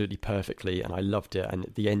absolutely perfectly, and I loved it.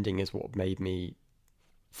 And the ending is what made me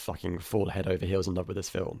fucking fall head over heels in love with this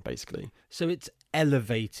film, basically. So it's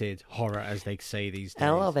elevated horror, as they say these days.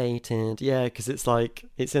 Elevated, yeah, because it's like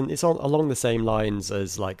it's along the same lines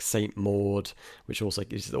as like Saint Maud, which also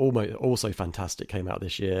is also fantastic, came out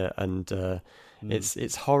this year, and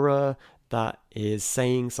it's horror that is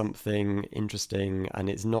saying something interesting, and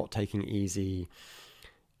it's not taking it easy.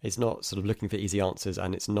 It's not sort of looking for easy answers,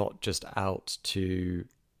 and it's not just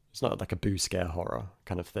it's not like a boo scare horror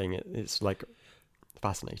kind of thing. It's like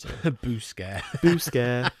fascinating. Boo scare. Boo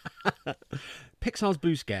scare. Pixar's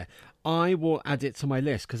Boo Scare. I will add it to my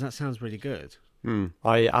list because that sounds really good.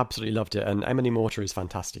 I absolutely loved it, and Emily Mortimer is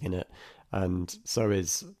fantastic in it, and so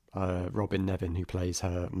is Robin Nevin, who plays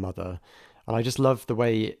her mother. And I just love the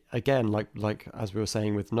way, again, like as we were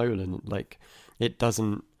saying with Nolan, like it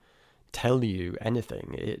doesn't tell you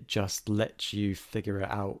anything; it just lets you figure it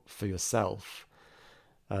out for yourself.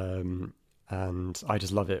 And I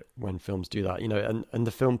just love it when films do that, and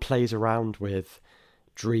the film plays around with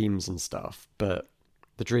dreams and stuff, but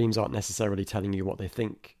the dreams aren't necessarily telling you what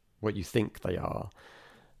you think they are.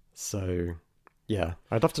 So, yeah,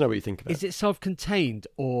 I'd love to know what you think of it. Is it self-contained,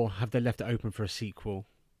 or have they left it open for a sequel?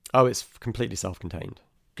 Oh, it's completely self-contained.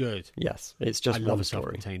 Good. Yes, it's just I love one a story.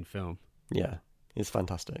 self-contained film. Yeah, it's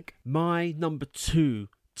fantastic. My number 2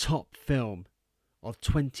 top film of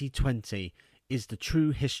 2020 is The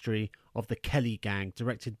True History of the Kelly Gang,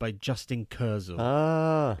 directed by Justin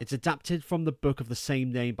Kurzel. It's adapted from the book of the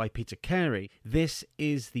same name by Peter Carey. This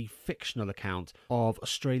is the fictional account of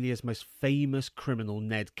Australia's most famous criminal,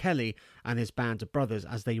 Ned Kelly, and his band of brothers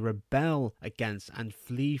as they rebel against and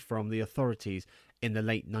flee from the authorities in the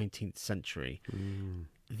late 19th century.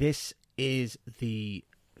 This is the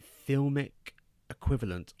filmic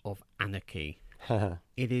equivalent of Anarchy.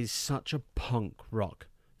 It is such a punk rock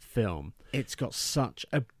film. It's got such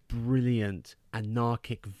a brilliant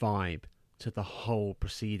anarchic vibe to the whole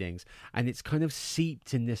proceedings, and it's kind of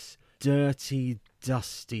seeped in this dirty,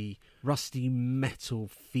 dusty, rusty metal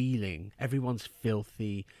feeling. Everyone's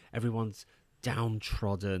filthy, everyone's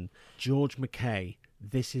downtrodden. George McKay,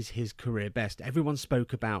 this is his career best. Everyone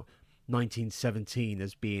spoke about 1917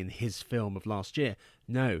 as being his film of last year.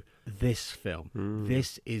 No, this film,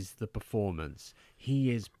 this is the performance.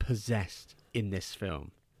 He is possessed in this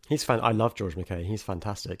film. I love George McKay. He's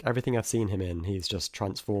fantastic. Everything I've seen him in, he's just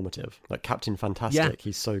transformative. Like Captain Fantastic,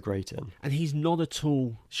 he's so great in. And he's not at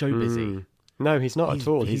all show busy. No, he's not at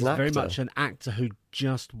all. He's an actor. Very much an actor who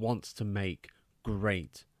just wants to make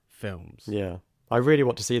great films. Yeah. I really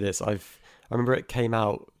want to see this. I remember it came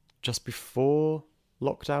out just before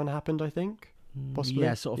lockdown happened, I think. Possibly.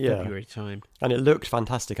 Yeah, sort of February time. And it looked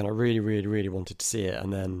fantastic, and I really, really, really wanted to see it,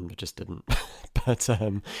 and then I just didn't. But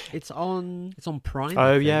it's on Prime.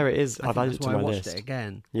 Oh yeah, it is. I've added it to my list. It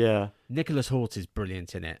again. Yeah. Nicholas Hoult is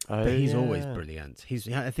brilliant in it, but he's always brilliant.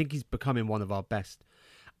 I think he's becoming one of our best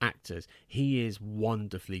actors. He is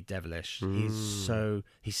wonderfully devilish.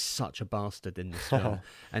 He's such a bastard in this film.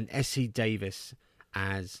 And Essie Davis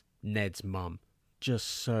as Ned's mum, just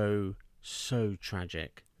so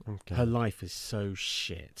tragic. Okay. Her life is so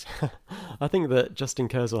shit. I think that Justin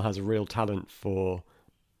Kurzel has a real talent for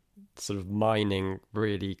sort of mining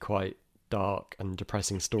really quite dark and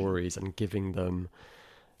depressing stories and giving them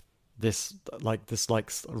this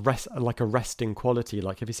arresting quality.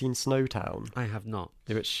 Like, have you seen Snowtown? I have not.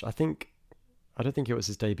 Which I don't think it was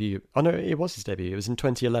his debut. Oh no, it was his debut. It was in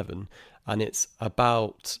 2011, and it's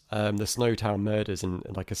about the Snowtown murders in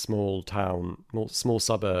like a small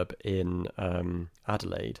suburb in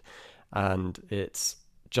Adelaide, and it's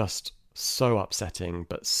just so upsetting,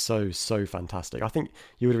 but so fantastic. I think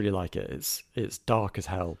you would really like it. It's dark as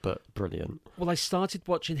hell, but brilliant. Well, I started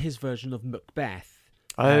watching his version of Macbeth.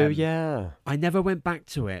 Oh yeah. I never went back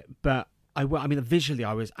to it, but I mean, visually,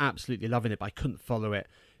 I was absolutely loving it, but I couldn't follow it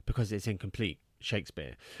because it's incomplete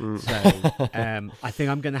Shakespeare. So I think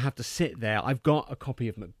I'm going to have to sit there. I've got a copy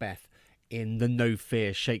of Macbeth in the No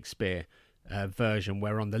Fear Shakespeare version,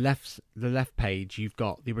 where on the left page you've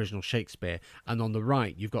got the original Shakespeare, and on the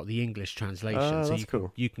right you've got the English translation. Oh, so that's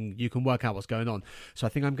cool. You can work out what's going on. So I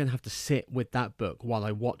think I'm going to have to sit with that book while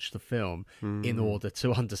I watch the film in order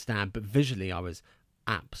to understand. But visually, I was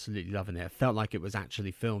absolutely loving it. It felt like it was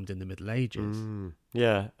actually filmed in the Middle Ages.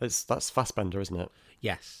 Yeah, that's Fassbender, isn't it?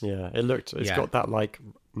 Yes. Yeah, it's got that like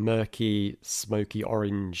murky, smoky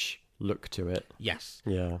orange look to it. Yes.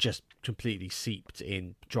 Yeah. Just completely seeped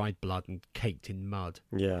in dried blood and caked in mud.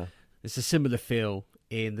 Yeah. It's a similar feel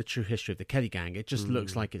in The True History of the Kelly Gang. It just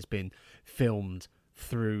looks like it's been filmed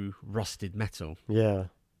through rusted metal. Yeah.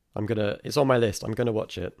 It's on my list. I'm gonna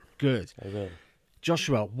watch it. Good. I will.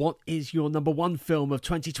 Joshua, what is your number one film of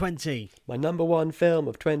 2020? My number one film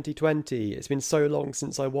of 2020. It's been so long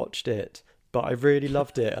since I watched it, but I really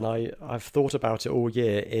loved it, and I've thought about it all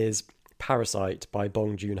year, is Parasite by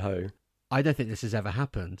Bong Joon-ho. I don't think this has ever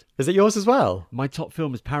happened. Is it yours as well? My top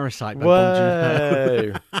film is Parasite by Bong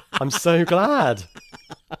Joon-ho. I'm so glad.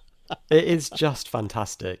 It is just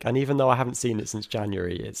fantastic. And even though I haven't seen it since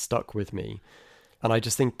January, it's stuck with me. And I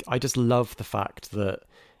just love the fact that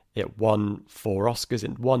it won 4 Oscars.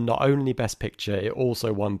 It won not only Best Picture, it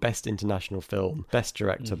also won Best International Film, Best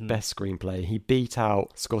Director, Best Screenplay. He beat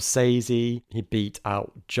out Scorsese. He beat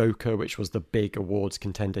out Joker, which was the big awards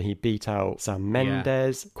contender. He beat out Sam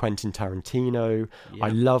Mendes, Quentin Tarantino. Yeah. I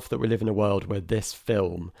love that we live in a world where this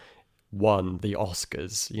film won the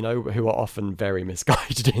Oscars, who are often very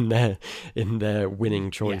misguided in their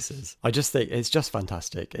winning choices. Yes. I just think it's just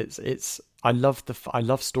fantastic. I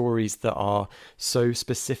love stories that are so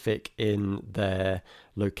specific in their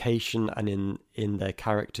location and in their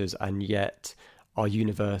characters, and yet are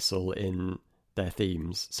universal in their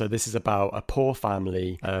themes. So this is about a poor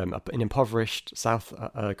family, an impoverished South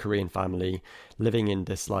Korean family living in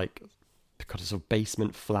this like kind of sort of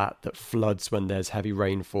basement flat that floods when there's heavy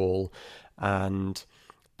rainfall, and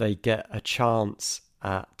they get a chance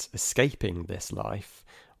at escaping this life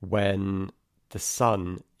when the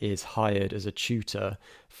son is hired as a tutor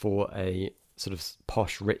for a sort of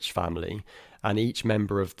posh rich family, and each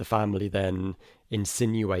member of the family then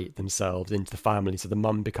insinuate themselves into the family. So the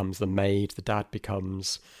mum becomes the maid, the dad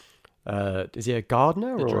becomes is he a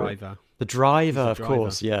gardener or driver? The driver, of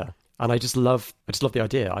course, yeah. And I just love the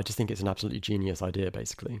idea. I just think it's an absolutely genius idea,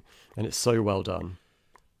 basically. And it's so well done.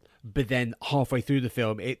 But then halfway through the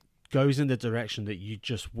film, it goes in the direction that you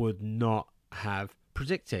just would not have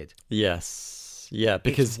predicted. Yes. Yeah,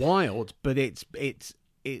 because it's wild, but it's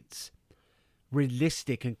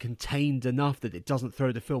realistic and contained enough that it doesn't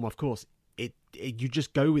throw the film off course. You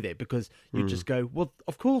just go with it because you just go, well,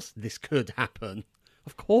 of course this could happen.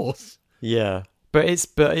 Of course. Yeah. But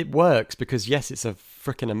it works because yes, it's a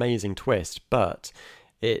freaking amazing twist, but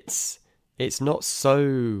it's not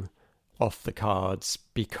so off the cards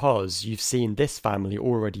because you've seen this family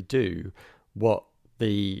already do what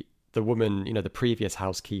the woman, the previous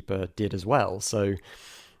housekeeper did as well. So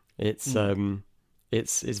it's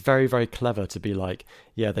very, very clever to be like,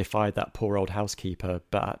 yeah, they fired that poor old housekeeper,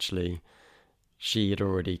 but actually she had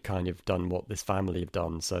already kind of done what this family have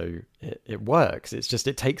done. So it works. It's just,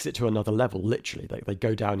 it takes it to another level, literally. They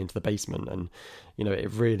go down into the basement and,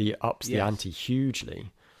 it really ups the ante hugely.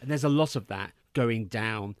 And there's a lot of that going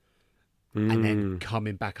down and then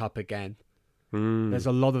coming back up again. There's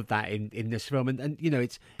a lot of that in this film. And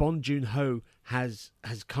it's Bong Joon-ho has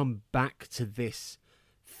come back to this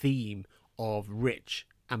theme of rich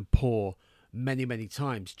and poor many, many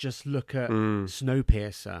times. Just look at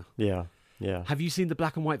Snowpiercer. Yeah. Yeah. Have you seen the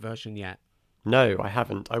black and white version yet? No, I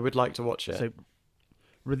haven't. I would like to watch it. So,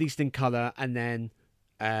 released in colour, and then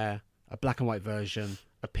a black and white version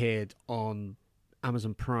appeared on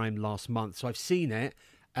Amazon Prime last month. So I've seen it.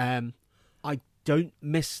 I don't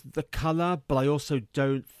miss the colour, but I also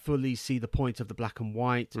don't fully see the point of the black and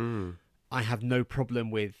white. I have no problem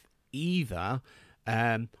with either.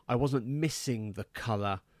 I wasn't missing the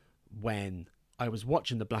colour when I was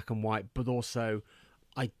watching the black and white, but also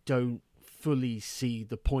I don't fully see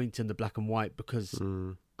the point in the black and white because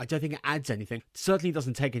I don't think it adds anything. It certainly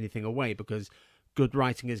doesn't take anything away because good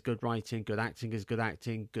writing is good writing, good acting is good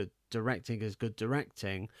acting, good directing is good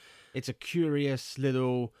directing. It's a curious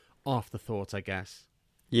little afterthought, I guess.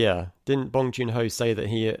 Yeah. Didn't Bong Joon-ho say that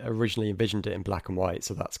he originally envisioned it in black and white,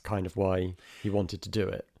 so that's kind of why he wanted to do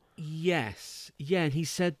it? Yes. Yeah, and he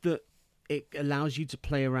said that it allows you to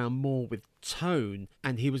play around more with tone,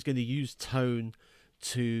 and he was going to use tone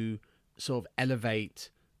to sort of elevate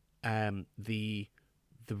the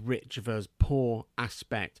rich versus poor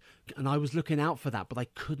aspect. And I was looking out for that, but I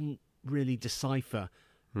couldn't really decipher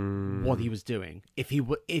what he was doing, if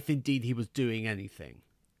indeed he was doing anything.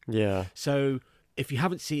 Yeah. So if you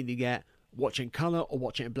haven't seen it yet, watch it in colour or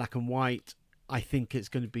watch it in black and white, I think it's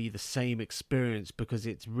going to be the same experience, because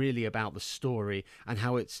it's really about the story and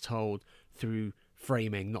how it's told through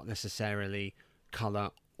framing, not necessarily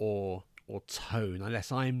colour or tone,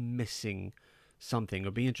 unless I'm missing something.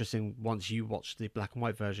 It'll be interesting once you watch the black and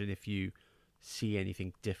white version if you see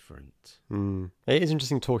anything different. It is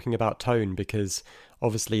interesting talking about tone, because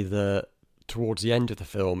obviously towards the end of the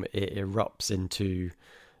film it erupts into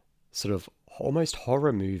sort of almost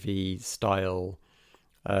horror movie style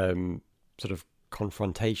sort of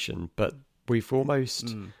confrontation, but we've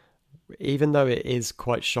almost even though it is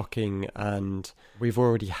quite shocking and we've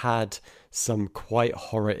already had some quite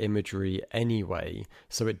horror imagery anyway,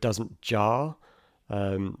 so it doesn't jar.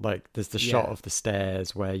 Like there's the shot of the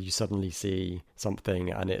stairs where you suddenly see something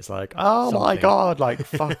and it's like, oh my god, like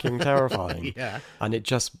fucking terrifying. And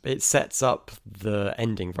it sets up the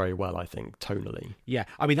ending very well, I think, tonally. Yeah,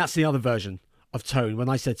 I mean, that's the other version of tone. When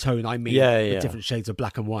I said tone, I mean the different shades of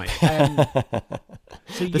black and white.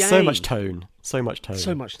 So there's so much tone. So much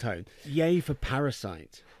tone. Yay for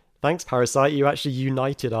Parasite. Thanks, Parasite. You actually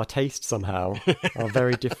united our taste somehow. Our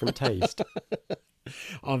very different taste.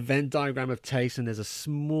 Our Venn diagram of taste, and there's a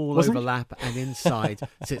small overlap, and inside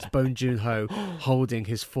sits Bong Joon-ho holding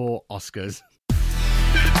his 4 Oscars.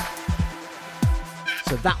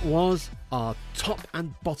 So that was our top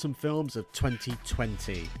and bottom films of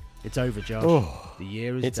 2020. It's over, Josh. The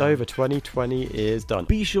year is done. It's over. 2020 is done.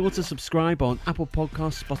 Be sure to subscribe on Apple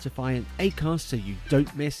Podcasts, Spotify and Acast so you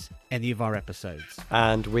don't miss any of our episodes.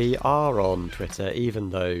 And we are on Twitter,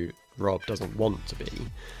 even though Rob doesn't want to be.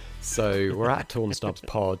 So we're at Tornstubs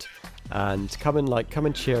Pod, and come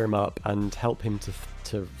and cheer him up and help him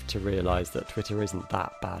to realise that Twitter isn't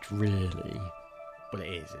that bad, really. Well,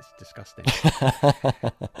 it is. It's disgusting.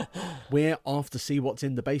 We're off to see what's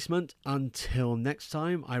in the basement. Until next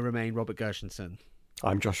time, I remain Robert Gershenson.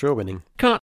 I'm Joshua Winning. Cut.